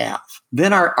we have,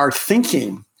 then our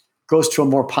thinking goes to a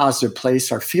more positive place.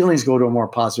 Our feelings go to a more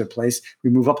positive place. We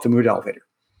move up the mood elevator.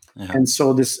 Yeah. And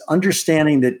so this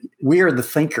understanding that we are the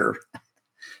thinker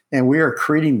and we are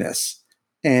creating this.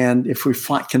 And if we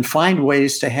can find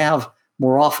ways to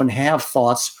more often have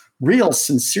thoughts, real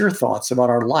sincere thoughts about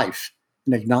our life,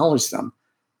 and acknowledge them,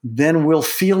 then we'll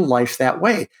feel life that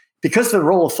way. Because of the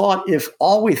role of thought, if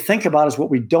all we think about is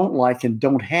what we don't like and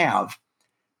don't have,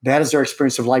 that is our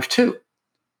experience of life too.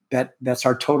 That's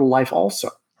our total life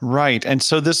also. Right. And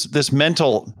so this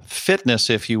mental fitness,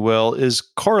 if you will, is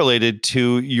correlated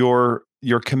to your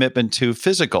commitment to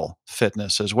physical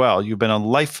fitness as well. You've been a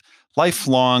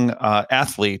lifelong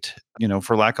athlete,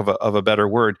 for lack of a better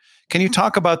word. Can you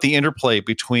talk about the interplay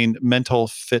between mental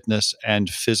fitness and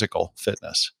physical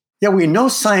fitness? Yeah, we know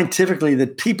scientifically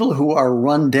that people who are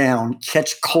run down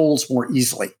catch colds more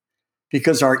easily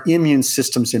because our immune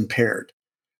system's impaired.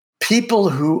 People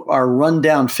who are run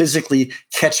down physically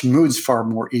catch moods far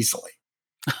more easily.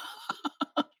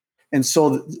 And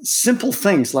so simple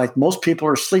things like most people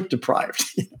are sleep deprived.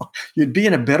 You'd be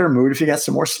in a better mood if you got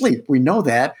some more sleep. We know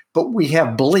that, but we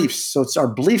have beliefs. So it's our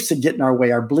beliefs that get in our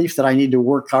way, our belief that I need to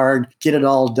work hard, get it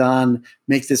all done,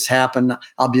 make this happen.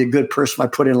 I'll be a good person if I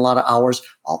put in a lot of hours.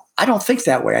 I don't think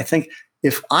that way. I think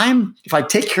if I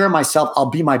take care of myself, I'll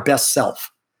be my best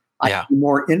self. Yeah. I'm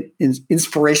more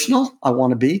inspirational. I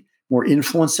want to be more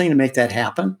influencing to make that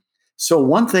happen. So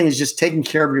one thing is just taking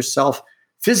care of yourself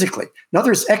physically.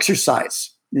 Another is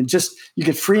exercise. And you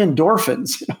get free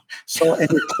endorphins. So, and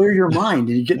you clear your mind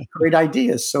and you get great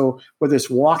ideas. So whether it's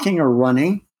walking or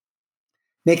running,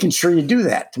 making sure you do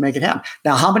that to make it happen.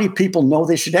 Now, how many people know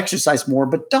they should exercise more,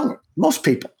 but don't? Most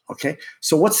people. Okay.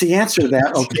 So what's the answer to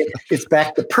that? Okay. It's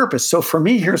back to purpose. So for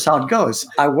me, here's how it goes.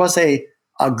 I was a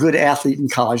good athlete in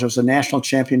college. I was a national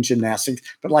champion in gymnastics,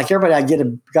 but like everybody, I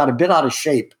got a bit out of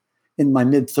shape in my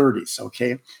mid 30s.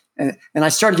 Okay. And I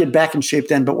started to get back in shape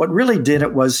then. But what really did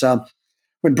it was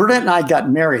when Burnett and I got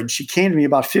married, she came to me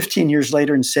about 15 years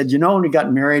later and said, when we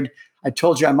got married, I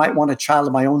told you I might want a child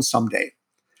of my own someday.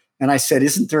 And I said,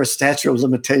 isn't there a statute of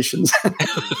limitations? Well,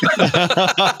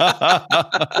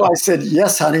 I said,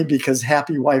 yes, honey, because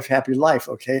happy wife, happy life.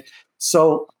 Okay.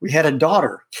 So we had a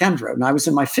daughter, Kendra, and I was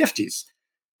in my 50s.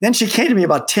 Then she came to me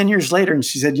about 10 years later and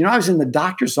she said, I was in the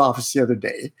doctor's office the other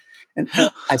day. And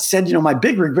I said, my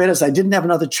big regret is I didn't have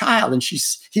another child. And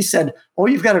he said, oh,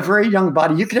 you've got a very young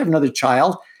body. You could have another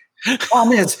child.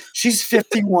 Problem is, she's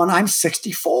 51. I'm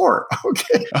 64.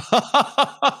 Okay.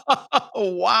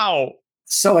 Wow.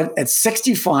 So at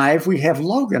 65, we have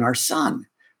Logan, our son.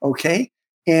 Okay.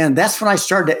 And that's when I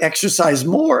started to exercise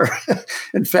more.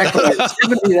 In fact, when I was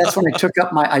 70, that's when I took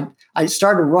up I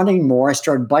started running more. I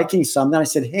started biking some. Then I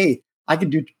said, hey, I could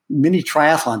do mini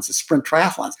triathlons, the sprint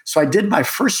triathlons. So I did my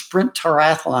first sprint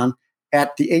triathlon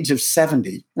at the age of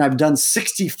 70, and I've done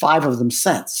 65 of them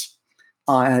since.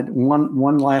 I had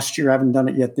one last year. I haven't done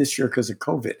it yet this year because of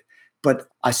COVID. But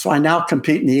I now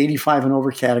compete in the 85 and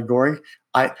over category.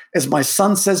 As my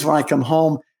son says when I come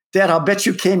home, Dad, I'll bet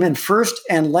you came in first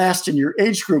and last in your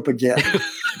age group again.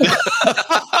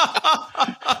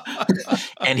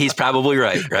 And he's probably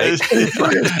right?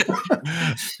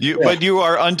 But you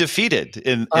are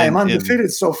undefeated. I am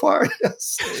undefeated so far.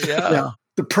 Yes. Yeah.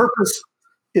 The purpose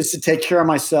is to take care of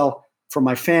myself, for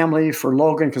my family, for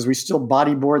Logan, because we still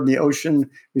bodyboard in the ocean.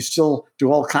 We still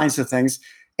do all kinds of things.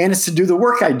 And it's to do the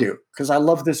work I do because I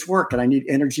love this work and I need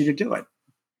energy to do it.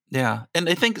 Yeah. And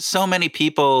I think so many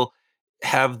people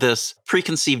have this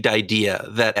preconceived idea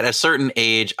that at a certain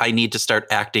age, I need to start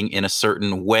acting in a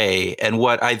certain way. And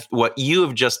what you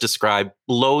have just described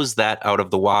blows that out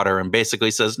of the water and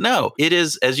basically says, no, it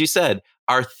is, as you said,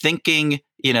 our thinking,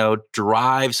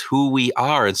 drives who we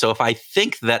are. And so if I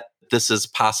think that this is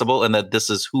possible and that this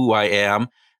is who I am,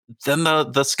 then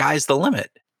the sky's the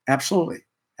limit. Absolutely.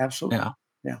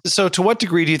 Yeah. So to what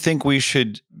degree do you think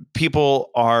people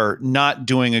are not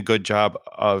doing a good job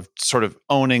of sort of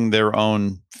owning their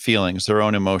own feelings, their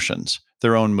own emotions,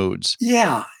 their own moods?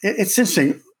 Yeah, it's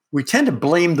interesting. We tend to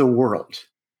blame the world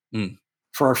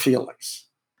for our feelings.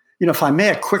 If I may,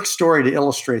 a quick story to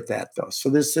illustrate that, though. So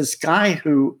there's this guy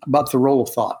about the role of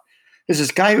thought. There's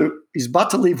this guy he's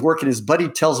about to leave work and his buddy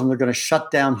tells him they're going to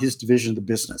shut down his division of the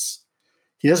business.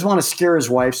 He doesn't want to scare his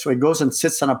wife, so he goes and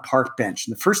sits on a park bench.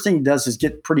 And the first thing he does is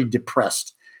get pretty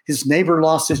depressed. His neighbor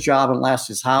lost his job and lost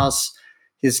his house.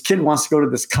 His kid wants to go to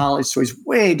this college, so he's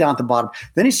way down at the bottom.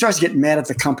 Then he starts getting mad at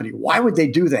the company. Why would they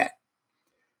do that?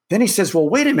 Then he says, well,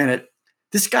 wait a minute.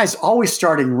 This guy's always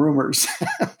starting rumors.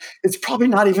 It's probably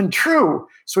not even true.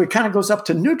 So he kind of goes up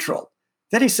to neutral.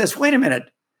 Then he says, wait a minute.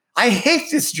 I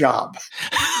hate this job.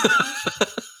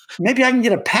 Maybe I can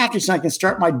get a package and I can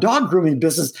start my dog grooming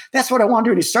business. That's what I want to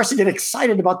do. And he starts to get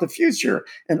excited about the future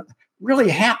and really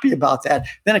happy about that.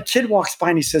 Then a kid walks by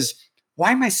and he says,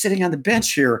 why am I sitting on the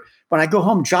bench here? When I go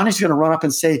home, Johnny's going to run up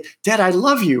and say, Dad, I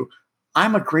love you.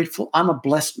 I'm a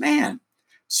blessed man.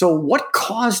 So what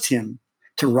caused him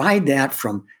to ride that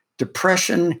from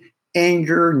depression,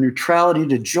 anger, neutrality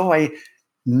to joy?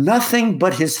 Nothing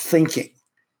but his thinking,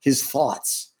 his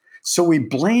thoughts. So we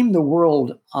blame the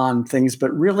world on things,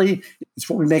 but really it's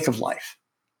what we make of life.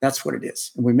 That's what it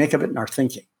is. And we make of it in our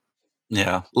thinking.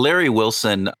 Yeah. Larry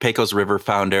Wilson, Pecos River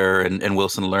founder and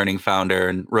Wilson Learning founder,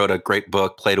 and wrote a great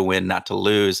book, Play to Win, Not to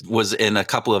Lose, was in a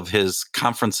couple of his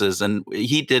conferences. And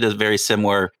he did a very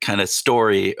similar kind of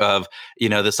story of,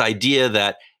 this idea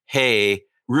that, hey,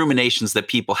 ruminations that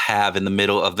people have in the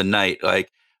middle of the night,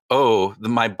 like, oh,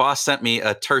 my boss sent me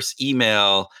a terse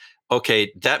email.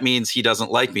 Okay, that means he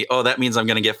doesn't like me. Oh, that means I'm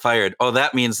going to get fired. Oh,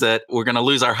 that means that we're going to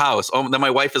lose our house. Oh, then my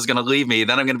wife is going to leave me.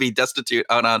 Then I'm going to be destitute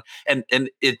and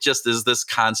it just is this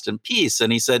constant piece.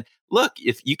 And he said, look,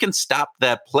 if you can stop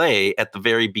that play at the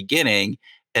very beginning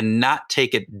and not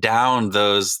take it down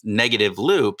those negative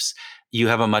loops, you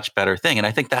have a much better thing. And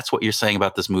I think that's what you're saying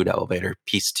about this mood elevator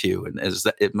piece too. And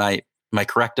am I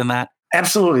correct in that?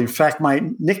 Absolutely. In fact, my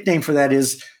nickname for that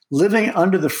is living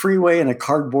under the freeway in a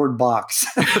cardboard box.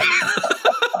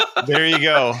 There you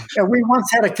go. And we once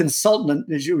had a consultant,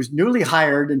 and she was newly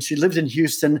hired, and she lived in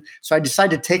Houston. So I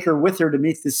decided to take her with her to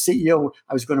meet the CEO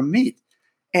I was going to meet.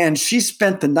 And she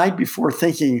spent the night before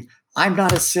thinking, I'm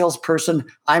not a salesperson.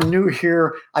 I'm new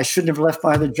here. I shouldn't have left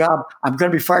my other job. I'm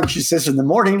going to be fired. She says, in the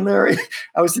morning, Larry,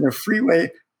 I was in a freeway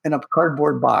in a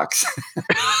cardboard box.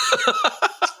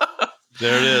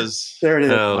 There it is. There it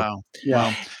is. Oh. Wow. Yeah.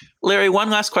 Wow. Larry, one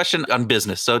last question on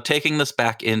business. So taking this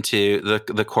back into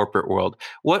the corporate world,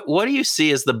 what do you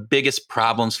see as the biggest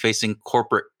problems facing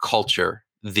corporate culture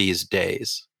these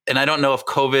days? And I don't know if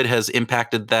COVID has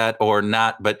impacted that or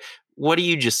not, but what do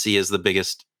you just see as the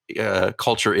biggest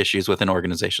culture issues within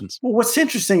organizations? Well, what's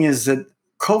interesting is that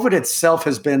COVID itself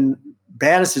has been,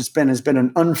 bad as it's been, has been an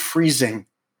unfreezing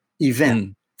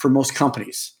event for most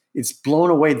companies. It's blown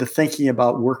away the thinking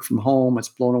about work from home. It's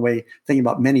blown away thinking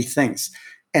about many things.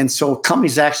 And so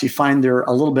companies actually find they're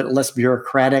a little bit less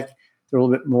bureaucratic. They're a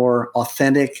little bit more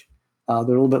authentic. They're a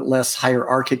little bit less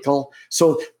hierarchical.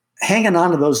 So hanging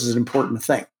on to those is an important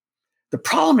thing. The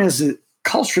problem is that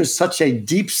culture is such a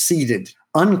deep-seated,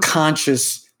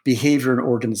 unconscious behavior in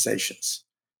organizations.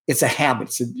 It's a habit.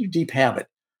 It's a deep habit.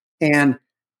 And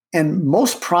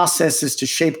most processes to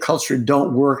shape culture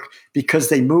don't work because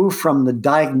they move from the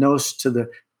diagnose to the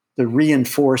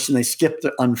reinforce, and they skip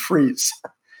the unfreeze.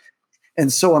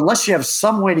 And so unless you have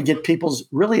some way to get people's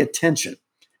really attention,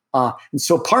 and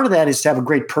so part of that is to have a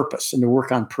great purpose and to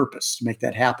work on purpose to make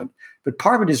that happen. But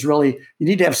part of it is really, you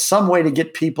need to have some way to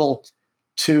get people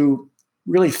to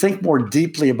really think more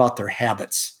deeply about their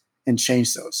habits and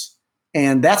change those.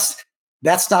 And that's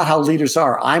not how leaders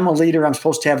are. I'm a leader. I'm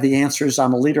supposed to have the answers.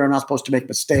 I'm a leader. I'm not supposed to make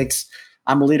mistakes.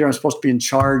 I'm a leader. I'm supposed to be in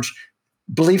charge.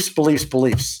 Beliefs, beliefs,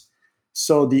 beliefs.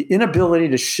 So the inability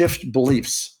to shift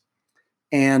beliefs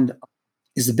and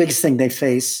is the biggest thing they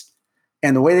face.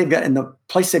 And the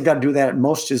place they've got to do that at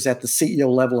most is at the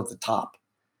CEO level at the top,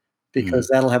 because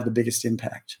that'll have the biggest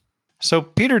impact. So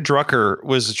Peter Drucker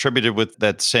was attributed with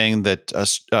that saying that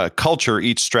culture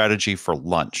eats strategy for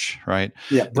lunch, right?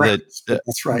 Yeah, breakfast.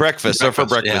 That's right. Breakfast. For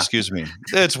breakfast, excuse me.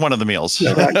 It's one of the meals.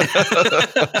 Yeah, right.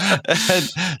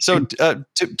 And so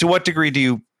to what degree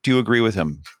do you agree with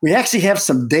him? We actually have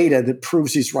some data that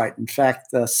proves he's right. In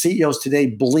fact, CEOs today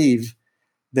believe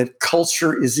that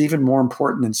culture is even more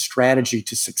important than strategy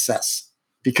to success,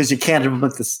 because you can't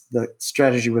implement the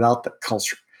strategy without the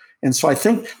culture. And so I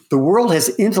think the world has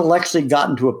intellectually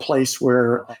gotten to a place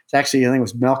where it's actually, I think it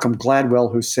was Malcolm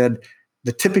Gladwell who said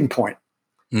the tipping point.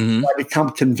 I become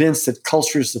convinced that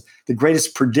culture is the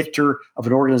greatest predictor of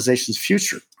an organization's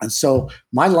future. And so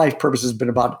my life purpose has been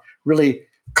about really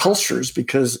cultures,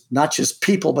 because not just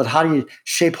people, but how do you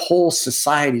shape whole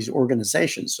societies,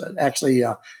 organizations. Actually,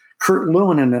 Kurt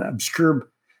Lewin, in an obscure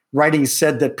writing,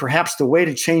 said that perhaps the way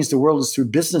to change the world is through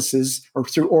businesses or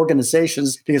through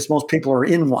organizations, because most people are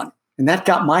in one. And that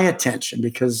got my attention,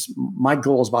 because my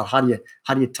goal is about how do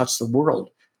you touch the world?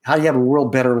 How do you have a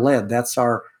world better led? That's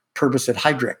our purpose at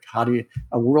Heidrick.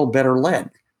 A world better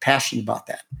led? Passionate about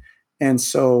that. And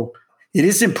so it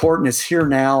is important. It's here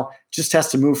now. Just has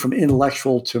to move from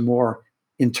intellectual to more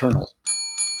internal.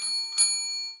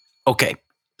 Okay.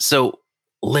 So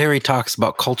Larry talks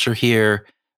about culture here,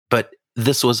 but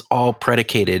this was all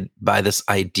predicated by this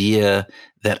idea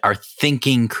that our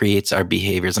thinking creates our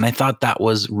behaviors. And I thought that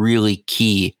was really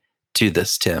key to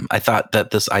this, Tim. I thought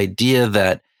that this idea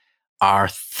that our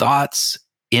thoughts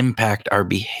impact our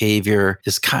behavior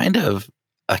is kind of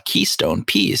a keystone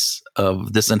piece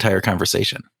of this entire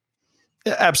conversation.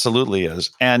 It absolutely is.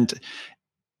 And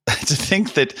to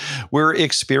think that we're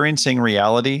experiencing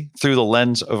reality through the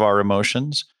lens of our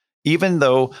emotions, even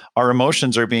though our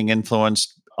emotions are being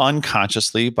influenced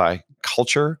unconsciously by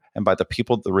culture and by the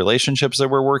people, the relationships that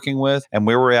we're working with, and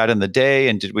where we're at in the day,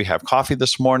 and did we have coffee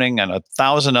this morning, and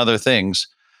 1,000 other things,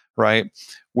 right?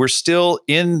 We're still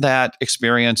in that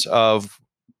experience of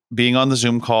being on the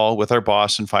Zoom call with our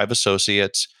boss and 5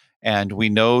 associates, and we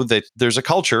know that there's a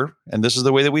culture, and this is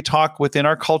the way that we talk within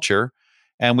our culture,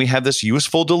 and we have this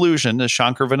useful delusion, as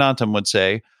Shankar Vedantam would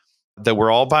say, that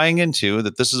we're all buying into,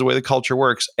 that this is the way the culture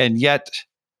works, and yet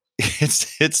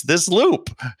it's this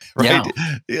loop, right?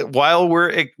 Yeah. While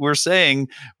we're saying,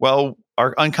 well,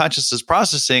 our unconscious is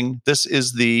processing, this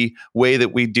is the way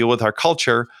that we deal with our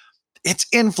culture. It's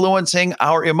influencing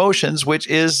our emotions, which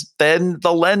is then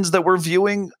the lens that we're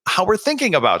viewing how we're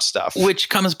thinking about stuff. Which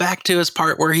comes back to his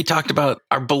part where he talked about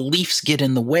our beliefs get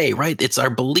in the way, right? It's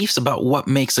our beliefs about what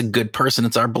makes a good person.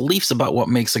 It's our beliefs about what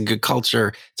makes a good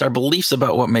culture. It's our beliefs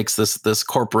about what makes this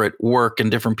corporate work and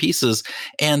different pieces.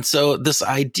 And so this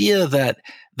idea that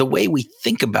the way we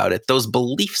think about it, those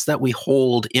beliefs that we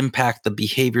hold impact the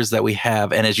behaviors that we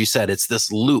have. And as you said, it's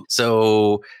this loop.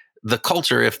 So the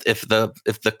culture, if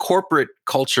the corporate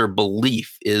culture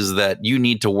belief is that you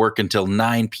need to work until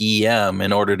 9 p.m.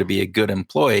 in order to be a good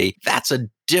employee, that's a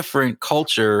different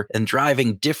culture and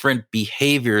driving different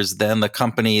behaviors than the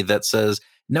company that says,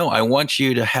 no, I want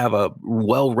you to have a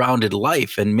well-rounded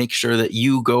life and make sure that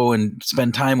you go and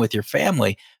spend time with your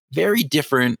family. Very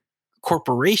different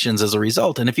corporations as a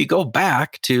result. And if you go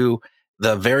back to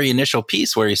the very initial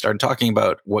piece where he started talking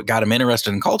about what got him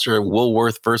interested in culture,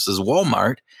 Woolworth versus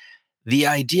Walmart, the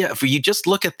idea, if you just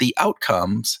look at the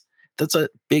outcomes, that's a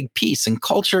big piece. And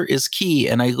culture is key.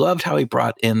 And I loved how he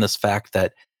brought in this fact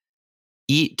that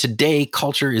today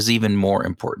culture is even more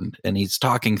important. And he's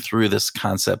talking through this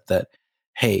concept that,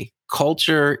 hey,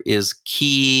 culture is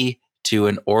key to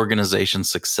an organization's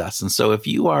success. And so if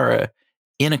you are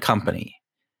in a company,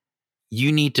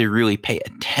 you need to really pay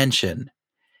attention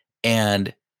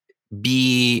and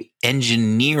be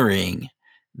engineering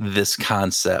this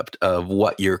concept of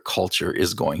what your culture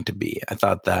is going to be. I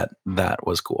thought that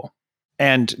was cool.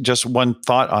 And just one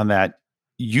thought on that.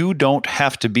 You don't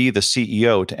have to be the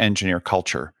CEO to engineer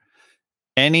culture.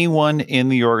 Anyone in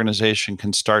the organization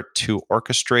can start to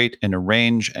orchestrate and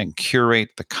arrange and curate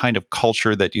the kind of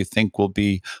culture that you think will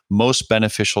be most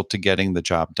beneficial to getting the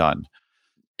job done.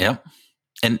 Yep.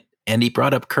 And he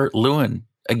brought up Kurt Lewin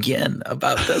again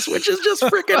about this, which is just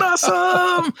freaking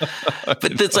awesome.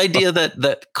 But this idea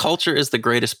that culture is the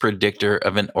greatest predictor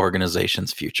of an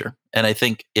organization's future. And I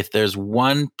think if there's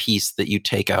one piece that you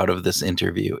take out of this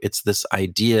interview, it's this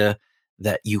idea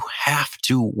that you have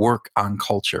to work on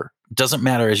culture. Doesn't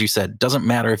matter, as you said, doesn't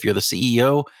matter if you're the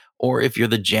CEO or if you're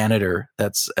the janitor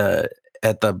that's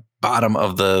at the bottom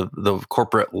of the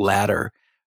corporate ladder.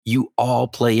 You all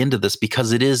play into this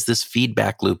because it is this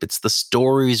feedback loop. It's the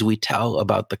stories we tell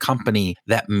about the company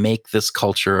that make this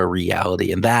culture a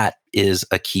reality. And that is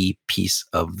a key piece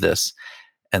of this.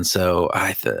 And so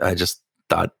I just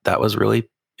thought that was really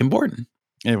important.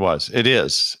 It was. It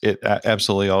is. It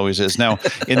absolutely always is. Now,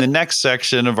 in the next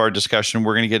section of our discussion,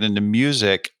 we're going to get into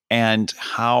music and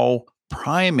how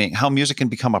music can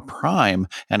become a prime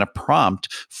and a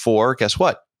prompt for, guess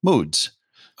what? Moods.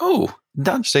 Oh,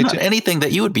 not anything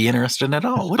that you would be interested in at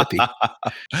all, would it be?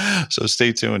 So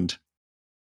stay tuned.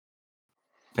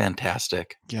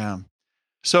 Fantastic. Yeah.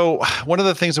 So one of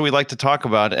the things that we like to talk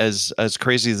about, as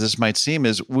crazy as this might seem,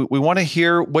 is we want to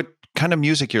hear what kind of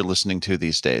music you're listening to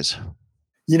these days.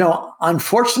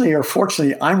 Unfortunately or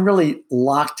fortunately, I'm really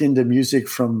locked into music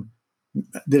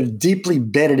that are deeply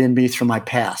bedded in me from my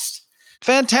past.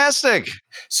 Fantastic.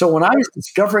 So when I was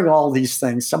discovering all these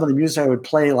things, some of the music I would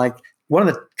play, like one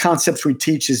of the concepts we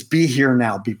teach is be here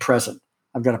now, be present.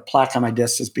 I've got a plaque on my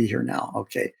desk that says be here now.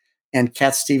 Okay. And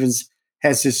Cat Stevens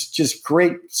has this just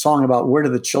great song about where do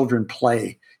the children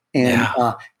play, and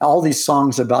all these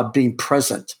songs about being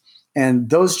present. And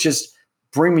those just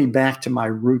bring me back to my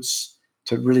roots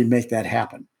to really make that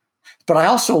happen. But I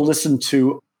also listen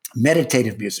to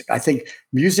meditative music. I think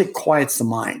music quiets the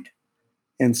mind.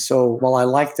 And so while I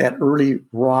like that early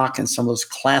rock and some of those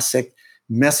classic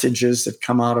messages that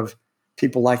come out of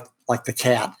people like the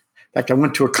Cat. In fact, I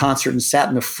went to a concert and sat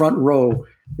in the front row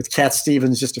with Cat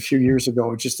Stevens just a few years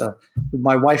ago.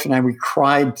 My wife and I, we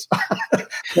cried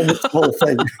from this whole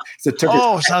thing.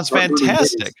 Sounds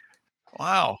fantastic.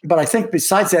 Wow. But I think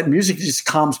besides that, music just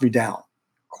calms me down,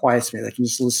 quiets me. I can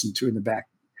just listen to in the back.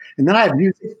 And then I have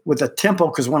music with a tempo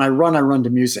because when I run to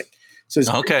music. So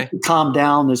there's music to calm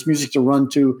down, there's music to run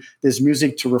to, there's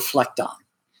music to reflect on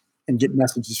and get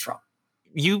messages from.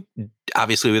 You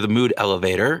obviously with a mood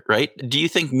elevator, right? Do you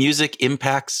think music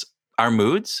impacts our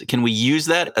moods? Can we use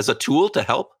that as a tool to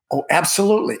help? Oh,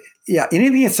 absolutely. Yeah.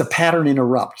 Anything that's a pattern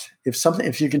interrupt.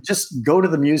 If you can just go to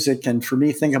the music and for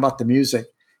me, think about the music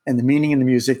and the meaning in the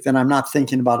music, then I'm not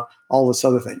thinking about all this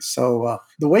other things. So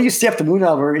the way you stay up the mood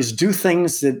elevator is do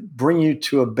things that bring you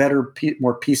to a better,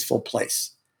 more peaceful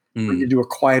place, bring you to a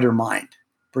quieter mind,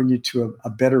 bring you to a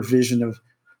better vision of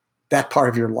that part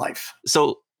of your life.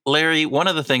 So Larry, one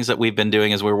of the things that we've been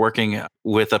doing is we're working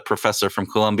with a professor from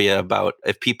Columbia about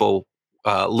if people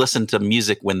listen to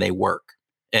music when they work.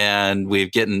 And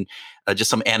we've gotten just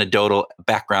some anecdotal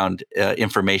background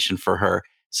information for her.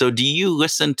 So do you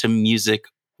listen to music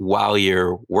while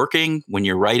you're working, when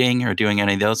you're writing or doing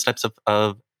any of those types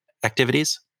of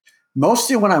activities?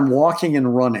 Mostly when I'm walking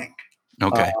and running.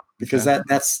 Okay. Because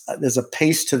there's a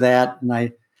pace to that, and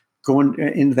I go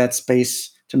into that space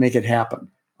to make it happen.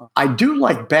 I do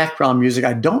like background music.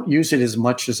 I don't use it as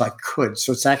much as I could.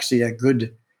 So it's actually a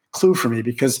good clue for me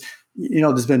because,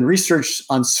 there's been research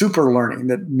on super learning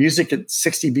that music at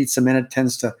 60 beats a minute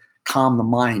tends to calm the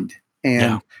mind.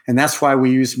 And that's why we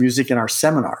use music in our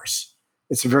seminars.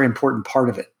 It's a very important part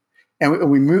of it. And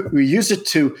we use it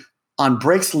to, on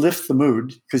breaks, lift the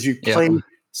mood because you play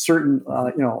certain,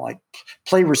 like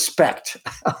play respect.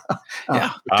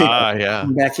 Back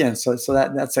in. So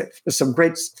that's there's some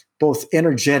great, both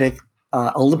energetic,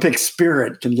 Olympic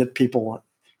spirit can get people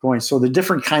going. So the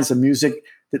different kinds of music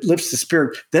that lifts the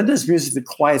spirit. Then there's music that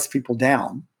quiets people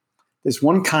down. There's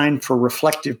one kind for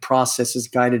reflective processes,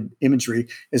 guided imagery.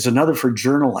 There's another for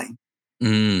journaling.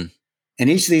 And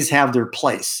each of these have their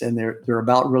place, and they're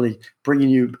about really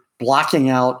blocking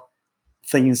out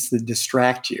things that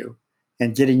distract you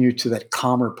and getting you to that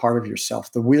calmer part of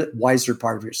yourself, the wiser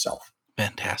part of yourself.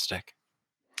 Fantastic.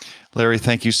 Larry,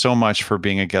 thank you so much for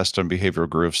being a guest on Behavioral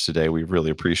Grooves today. We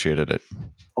really appreciated it.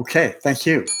 Okay, thank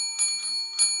you.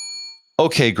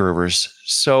 Okay, Groovers.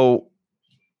 So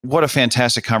what a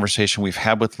fantastic conversation we've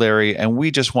had with Larry. And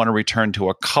we just want to return to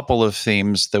a couple of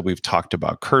themes that we've talked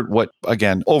about. Kurt, what,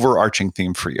 again, overarching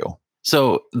theme for you?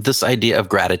 So this idea of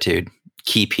gratitude,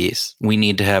 key piece. We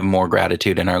need to have more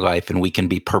gratitude in our life, and we can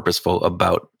be purposeful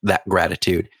about that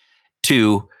gratitude.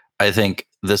 2, I think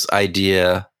this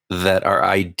idea that our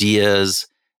ideas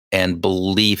and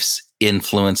beliefs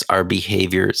influence our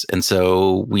behaviors. And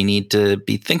so we need to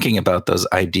be thinking about those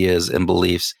ideas and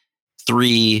beliefs.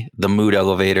 3, the mood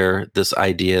elevator, this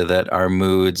idea that our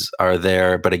moods are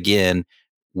there. But again,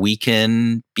 we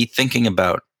can be thinking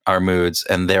about our moods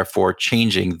and therefore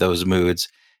changing those moods,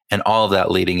 and all of that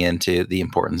leading into the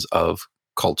importance of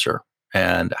culture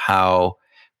and how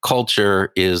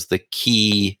culture is the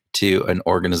key to an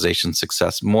organization's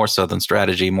success, more so than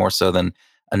strategy, more so than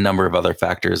a number of other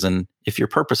factors. And if you're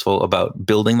purposeful about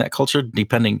building that culture,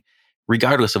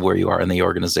 regardless of where you are in the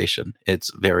organization,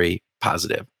 it's very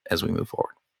positive as we move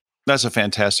forward. That's a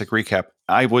fantastic recap.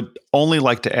 I would only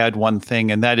like to add one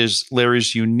thing, and that is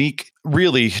Larry's unique,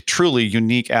 really, truly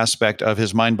unique aspect of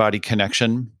his mind-body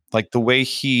connection. Like the way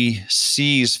he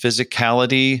sees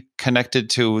physicality connected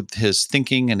to his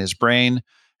thinking and his brain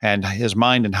and his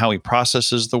mind and how he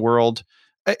processes the world.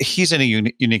 He's in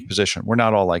a unique position. We're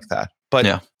not all like that.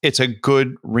 But It's a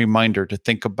good reminder to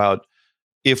think about,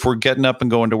 if we're getting up and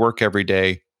going to work every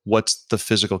day, what's the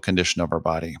physical condition of our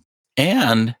body?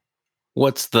 And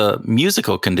what's the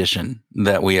musical condition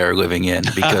that we are living in?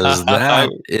 Because that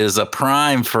is a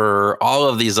prime for all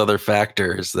of these other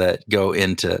factors that go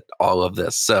into all of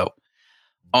this. So,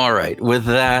 all right, with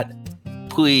that,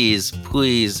 please,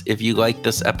 if you like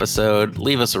this episode,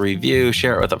 leave us a review,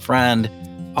 share it with a friend,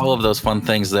 all of those fun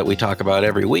things that we talk about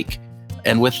every week.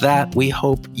 And with that, we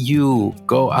hope you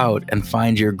go out and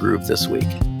find your groove this week.